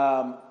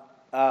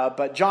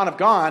 but John of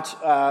Gaunt,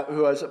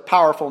 who was a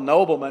powerful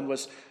nobleman,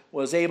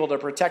 was able to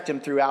protect him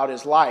throughout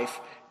his life.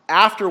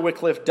 After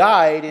Wycliffe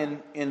died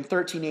in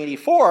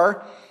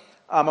 1384,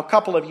 a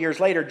couple of years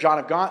later, John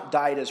of Gaunt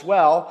died as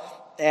well,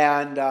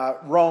 and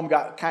Rome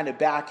got kind of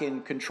back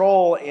in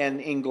control in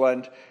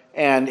England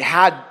and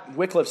had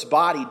Wycliffe's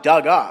body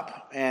dug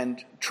up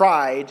and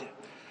tried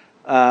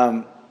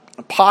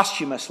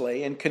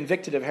posthumously and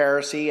convicted of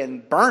heresy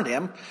and burned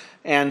him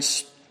and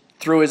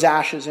threw his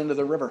ashes into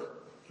the river.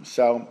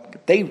 So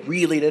they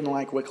really didn't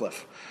like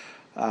Wycliffe.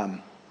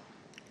 The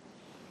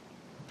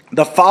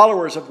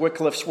followers of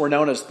Wycliffe's were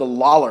known as the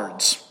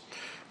Lollards.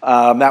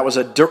 That was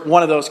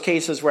one of those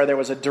cases where there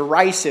was a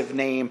derisive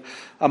name,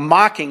 a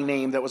mocking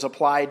name that was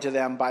applied to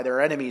them by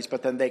their enemies,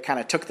 but then they kind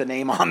of took the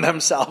name on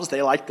themselves.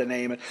 They liked the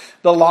name.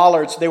 The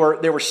Lollards, they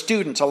were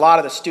students, a lot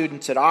of the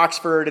students at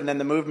Oxford, and then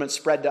the movement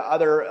spread to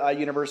other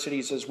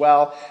universities as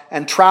well,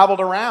 and traveled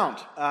around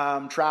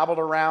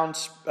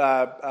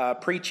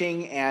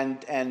preaching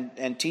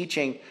and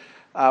teaching.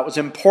 It was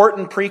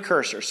important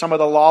precursors. Some of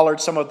the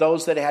Lollards, some of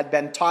those that had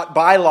been taught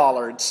by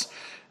Lollards,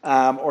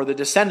 or the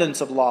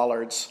descendants of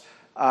Lollards,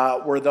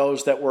 were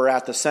those that were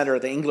at the center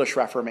of the English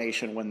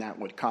Reformation when that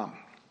would come.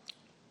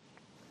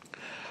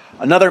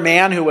 Another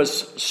man who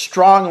was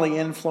strongly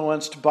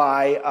influenced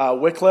by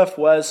Wycliffe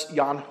was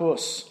Jan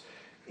Hus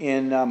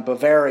in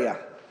Bavaria,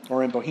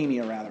 or in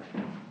Bohemia rather.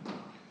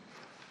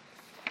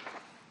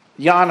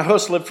 Jan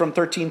Hus lived from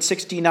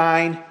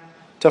 1369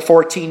 to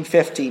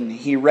 1415.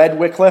 He read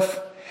Wycliffe.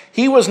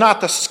 He was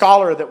not the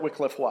scholar that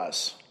Wycliffe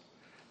was,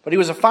 but he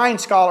was a fine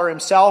scholar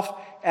himself,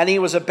 and he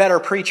was a better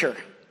preacher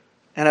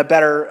and a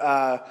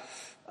better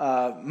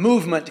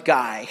movement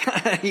guy.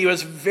 He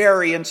was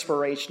very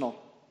inspirational.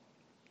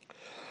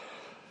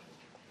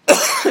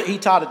 He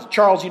taught at the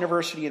Charles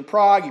University in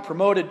Prague. He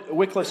promoted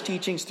Wycliffe's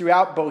teachings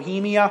throughout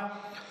Bohemia.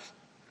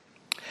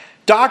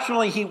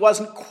 Doctrinally, he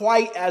wasn't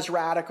quite as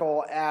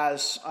radical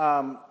as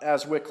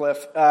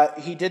Wycliffe.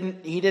 He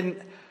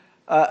didn't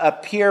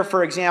appear,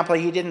 for example,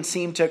 he didn't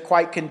seem to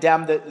quite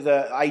condemn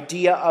the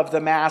idea of the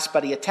Mass,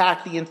 but he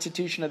attacked the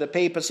institution of the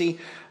papacy,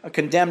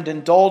 condemned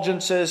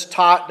indulgences,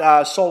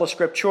 taught sola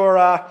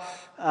scriptura,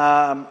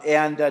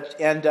 and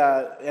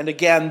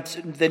again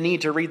the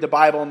need to read the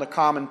Bible in the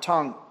common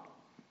tongue.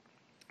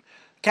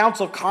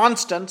 Council of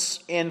Constance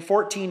in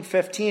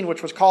 1415,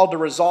 which was called to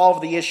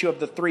resolve the issue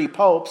of the three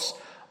popes,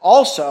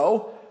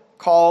 also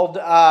called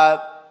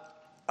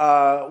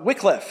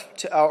Wycliffe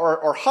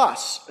or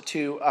Huss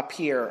to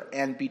appear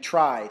and be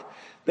tried.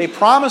 They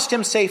promised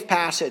him safe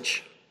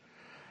passage,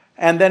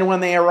 and then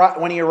when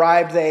he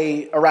arrived,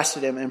 they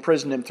arrested him,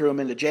 imprisoned him, threw him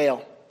into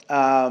jail.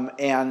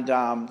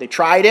 They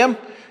tried him,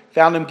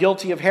 found him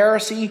guilty of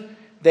heresy.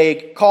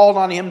 They called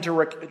on him to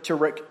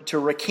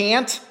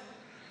recant.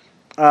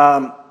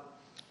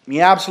 He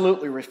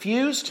absolutely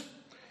refused,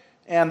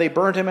 and they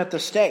burned him at the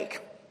stake,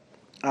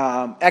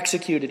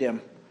 executed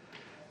him.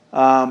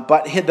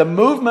 But the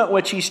movement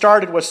which he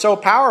started was so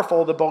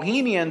powerful, the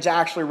Bohemians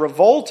actually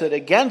revolted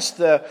against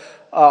the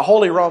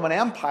Holy Roman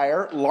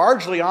Empire,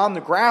 largely on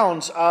the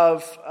grounds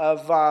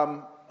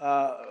for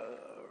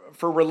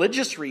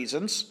religious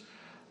reasons.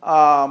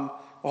 The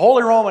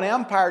Holy Roman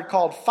Empire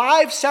called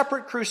 5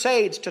 separate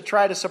crusades to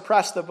try to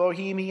suppress the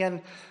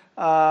Bohemian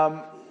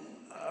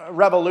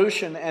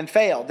revolution and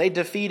failed. They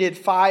defeated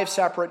 5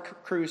 separate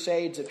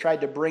crusades that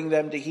tried to bring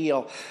them to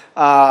heel.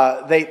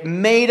 They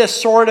made a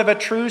sort of a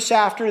truce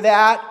after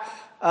that,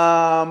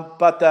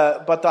 but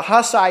the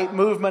Hussite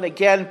movement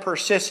again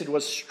persisted.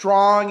 Was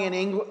strong in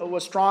England,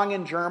 was strong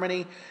in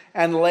Germany,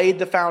 and laid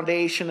the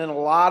foundation in a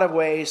lot of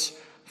ways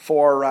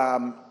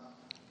for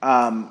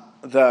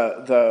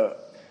the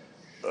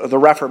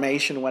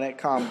Reformation when it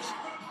comes.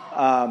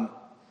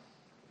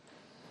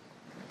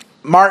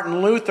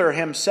 Martin Luther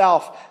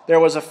himself, there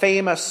was a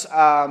famous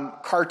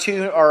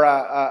cartoon or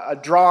a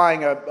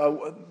drawing,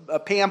 a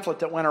pamphlet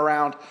that went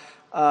around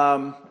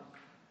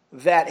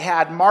that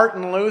had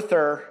Martin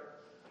Luther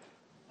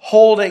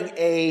holding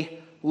a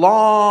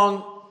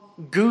long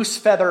goose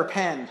feather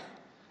pen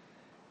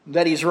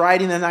that he's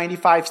writing the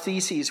 95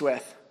 Theses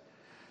with.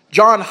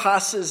 John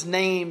Huss's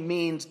name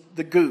means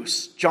the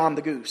goose, John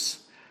the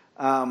Goose.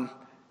 And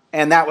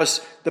that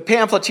was, the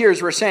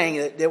pamphleteers were saying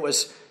that it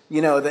was,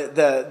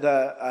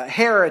 the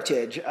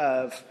heritage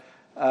of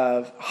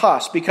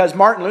Huss, because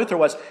Martin Luther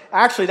was,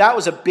 actually that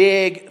was a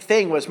big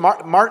thing, was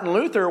Martin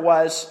Luther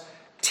was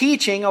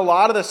teaching a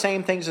lot of the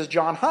same things as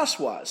John Huss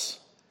was.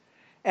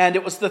 And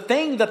it was the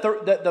thing that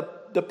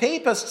the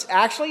papists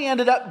actually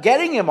ended up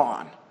getting him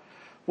on,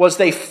 was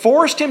they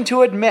forced him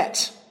to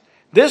admit.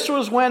 This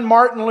was when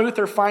Martin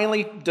Luther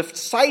finally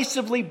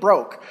decisively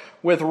broke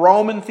with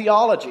Roman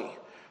theology.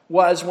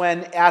 Was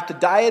when at the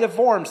Diet of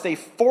Worms they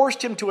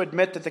forced him to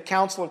admit that the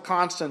Council of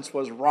Constance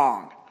was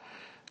wrong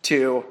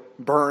to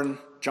burn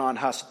John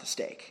Huss at the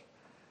stake.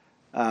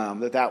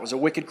 That was a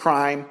wicked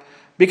crime,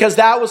 because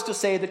that was to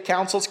say that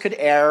councils could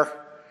err.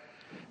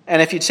 And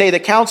if you'd say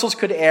that councils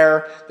could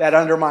err, that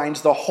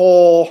undermines the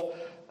whole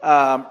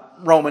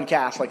Roman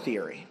Catholic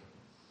theory.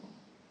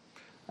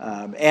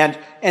 And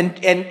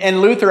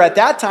Luther at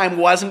that time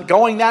wasn't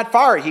going that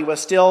far. He was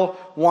still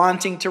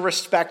wanting to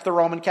respect the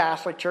Roman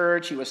Catholic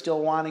Church. He was still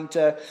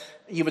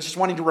he was just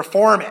wanting to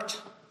reform it.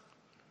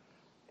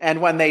 And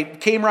when they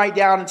came right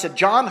down and said,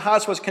 John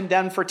Huss was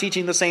condemned for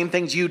teaching the same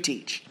things you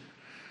teach,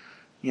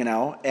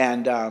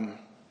 and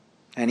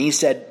he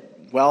said,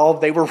 well,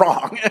 they were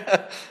wrong.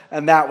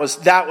 And that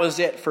was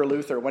it for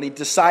Luther, when he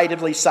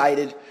decidedly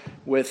sided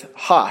with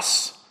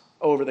Huss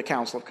over the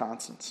Council of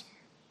Constance.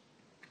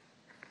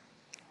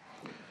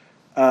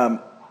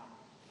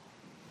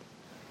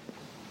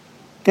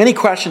 Any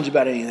questions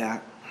about any of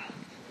that?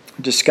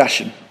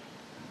 Discussion.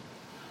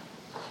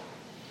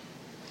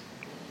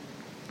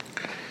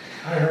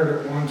 I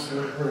heard it once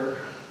where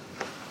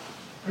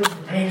there's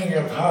a painting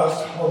of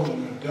Huss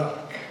holding a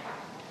duck.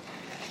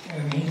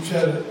 And he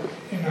said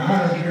in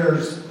 100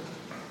 years,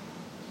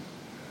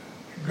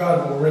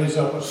 God will raise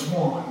up a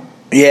swan.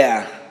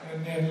 Yeah.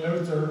 And then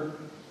Luther,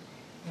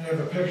 they have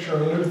a picture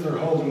of Luther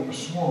holding a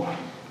swan.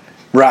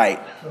 Right.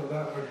 So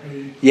that would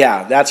be...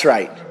 Yeah, that's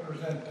right.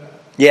 Represent that.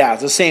 Yeah,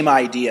 it's the same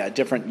idea.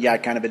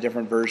 Kind of a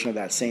different version of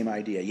that same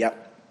idea.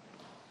 Yep.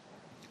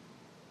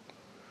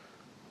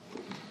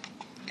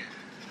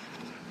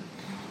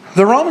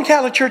 The Roman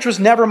Catholic Church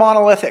was never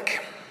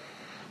monolithic.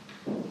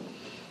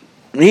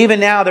 Even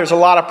now, there's a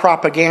lot of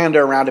propaganda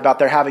around about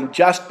there having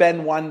just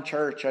been one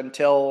church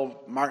until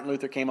Martin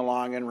Luther came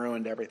along and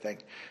ruined everything.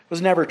 It was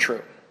never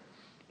true.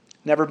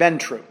 Never been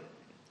true.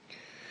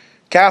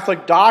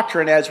 Catholic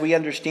doctrine, as we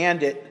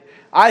understand it,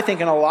 I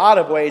think in a lot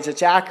of ways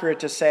it's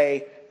accurate to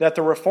say that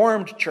the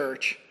Reformed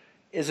Church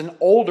is an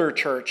older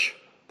church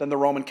than the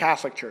Roman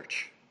Catholic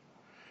Church.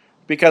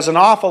 Because an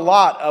awful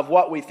lot of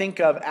what we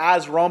think of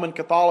as Roman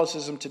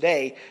Catholicism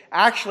today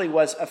actually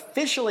was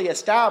officially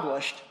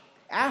established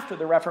after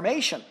the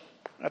Reformation,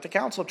 at the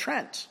Council of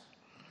Trent,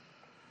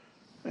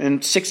 in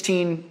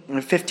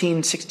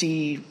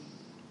 1560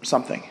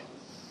 something.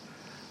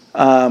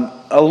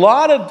 A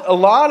lot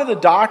of the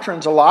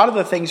doctrines, a lot of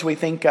the things we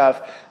think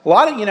of,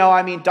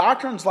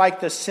 doctrines like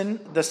the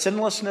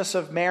sinlessness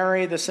of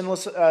Mary,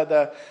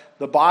 the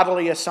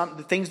bodily,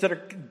 the things that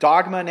are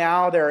dogma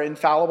now, they're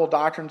infallible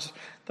doctrines.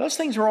 Those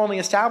things were only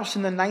established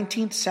in the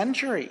 19th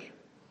century.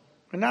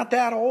 They're not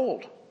that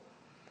old.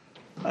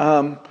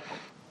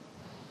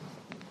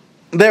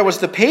 There was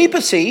the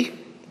papacy,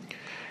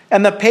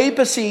 and the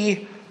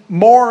papacy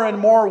more and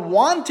more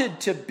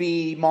wanted to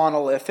be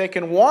monolithic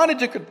and wanted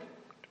to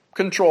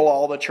control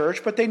all the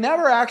church, but they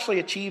never actually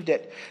achieved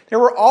it.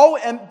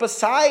 And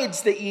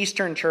besides the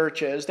Eastern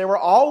churches, there were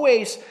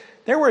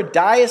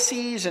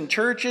dioceses and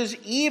churches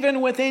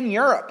even within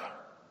Europe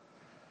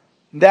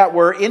that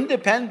were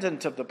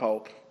independent of the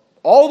Pope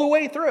all the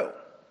way through.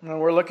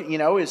 And we're looking,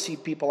 you see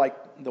people like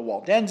the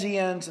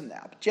Waldensians and the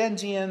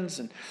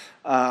Albigensians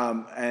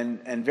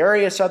and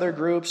various other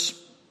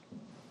groups.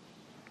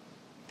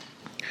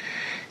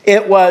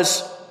 It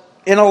was,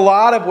 in a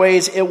lot of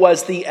ways, it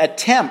was the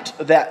attempt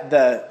that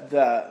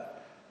the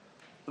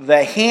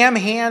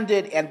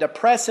ham-handed and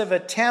oppressive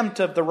attempt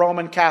of the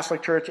Roman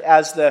Catholic Church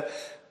as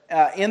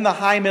in the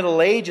High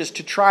Middle Ages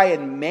to try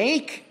and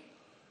make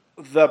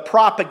the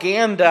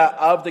propaganda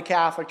of the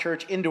Catholic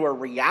Church into a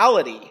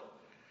reality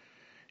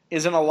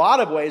is in a lot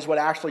of ways what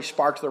actually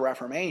sparked the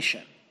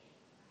Reformation.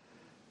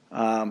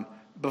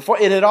 Before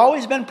it had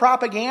always been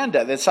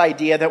propaganda, this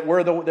idea that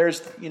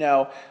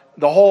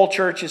the whole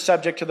church is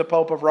subject to the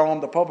Pope of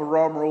Rome, the Pope of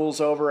Rome rules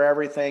over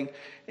everything.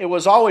 It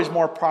was always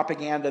more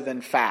propaganda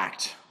than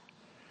fact.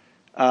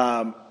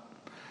 And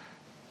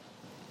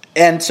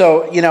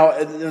so,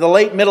 the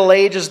late Middle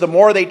Ages, the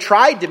more they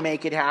tried to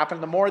make it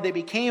happen, the more they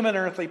became an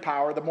earthly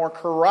power, the more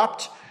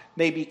corrupt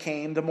they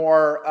became, the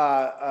more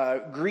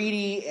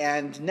greedy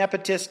and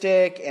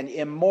nepotistic and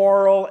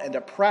immoral and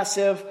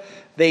oppressive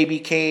they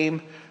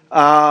became,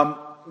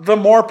 the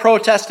more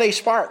protest they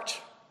sparked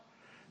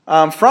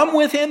from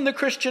within the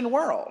Christian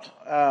world,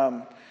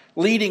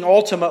 leading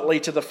ultimately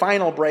to the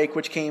final break,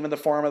 which came in the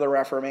form of the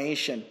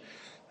Reformation.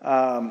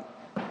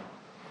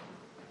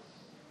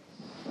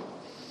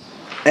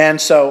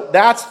 And so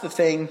that's the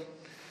thing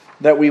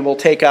that we will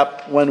take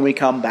up when we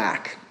come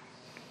back.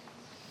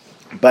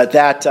 But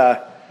that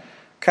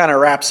kind of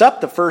wraps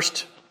up the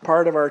first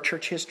part of our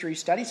church history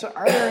study. So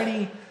are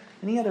there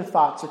any other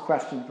thoughts or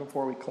questions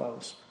before we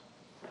close?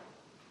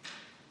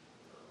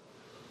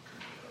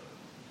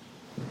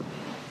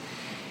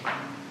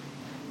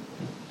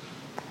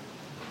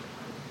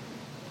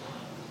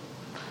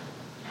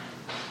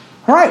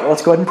 All right, well,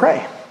 let's go ahead and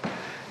pray.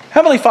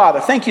 Heavenly Father,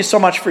 thank you so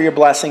much for your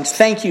blessings.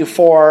 Thank you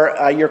for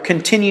your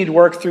continued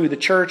work through the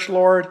church,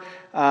 Lord.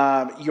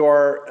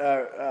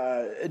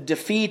 Your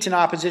defeat and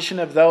opposition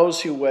of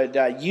those who would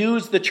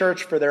use the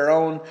church for their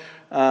own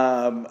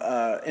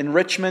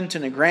enrichment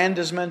and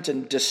aggrandizement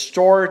and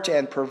distort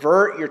and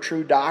pervert your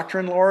true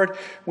doctrine, Lord.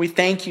 We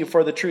thank you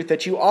for the truth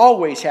that you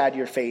always had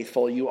your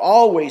faithful. You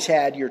always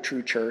had your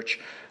true church.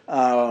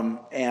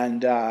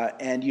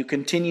 And you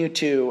continue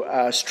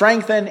to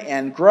strengthen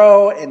and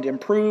grow and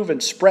improve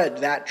and spread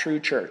that true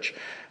church.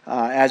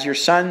 As your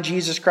Son,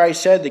 Jesus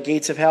Christ, said, the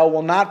gates of hell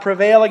will not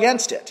prevail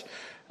against it.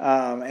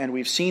 And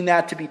we've seen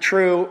that to be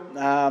true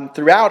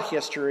throughout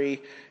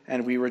history,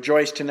 and we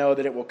rejoice to know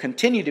that it will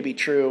continue to be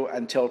true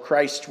until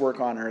Christ's work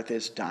on earth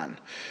is done.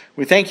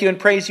 We thank you and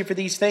praise you for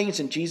these things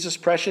in Jesus'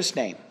 precious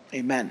name.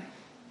 Amen.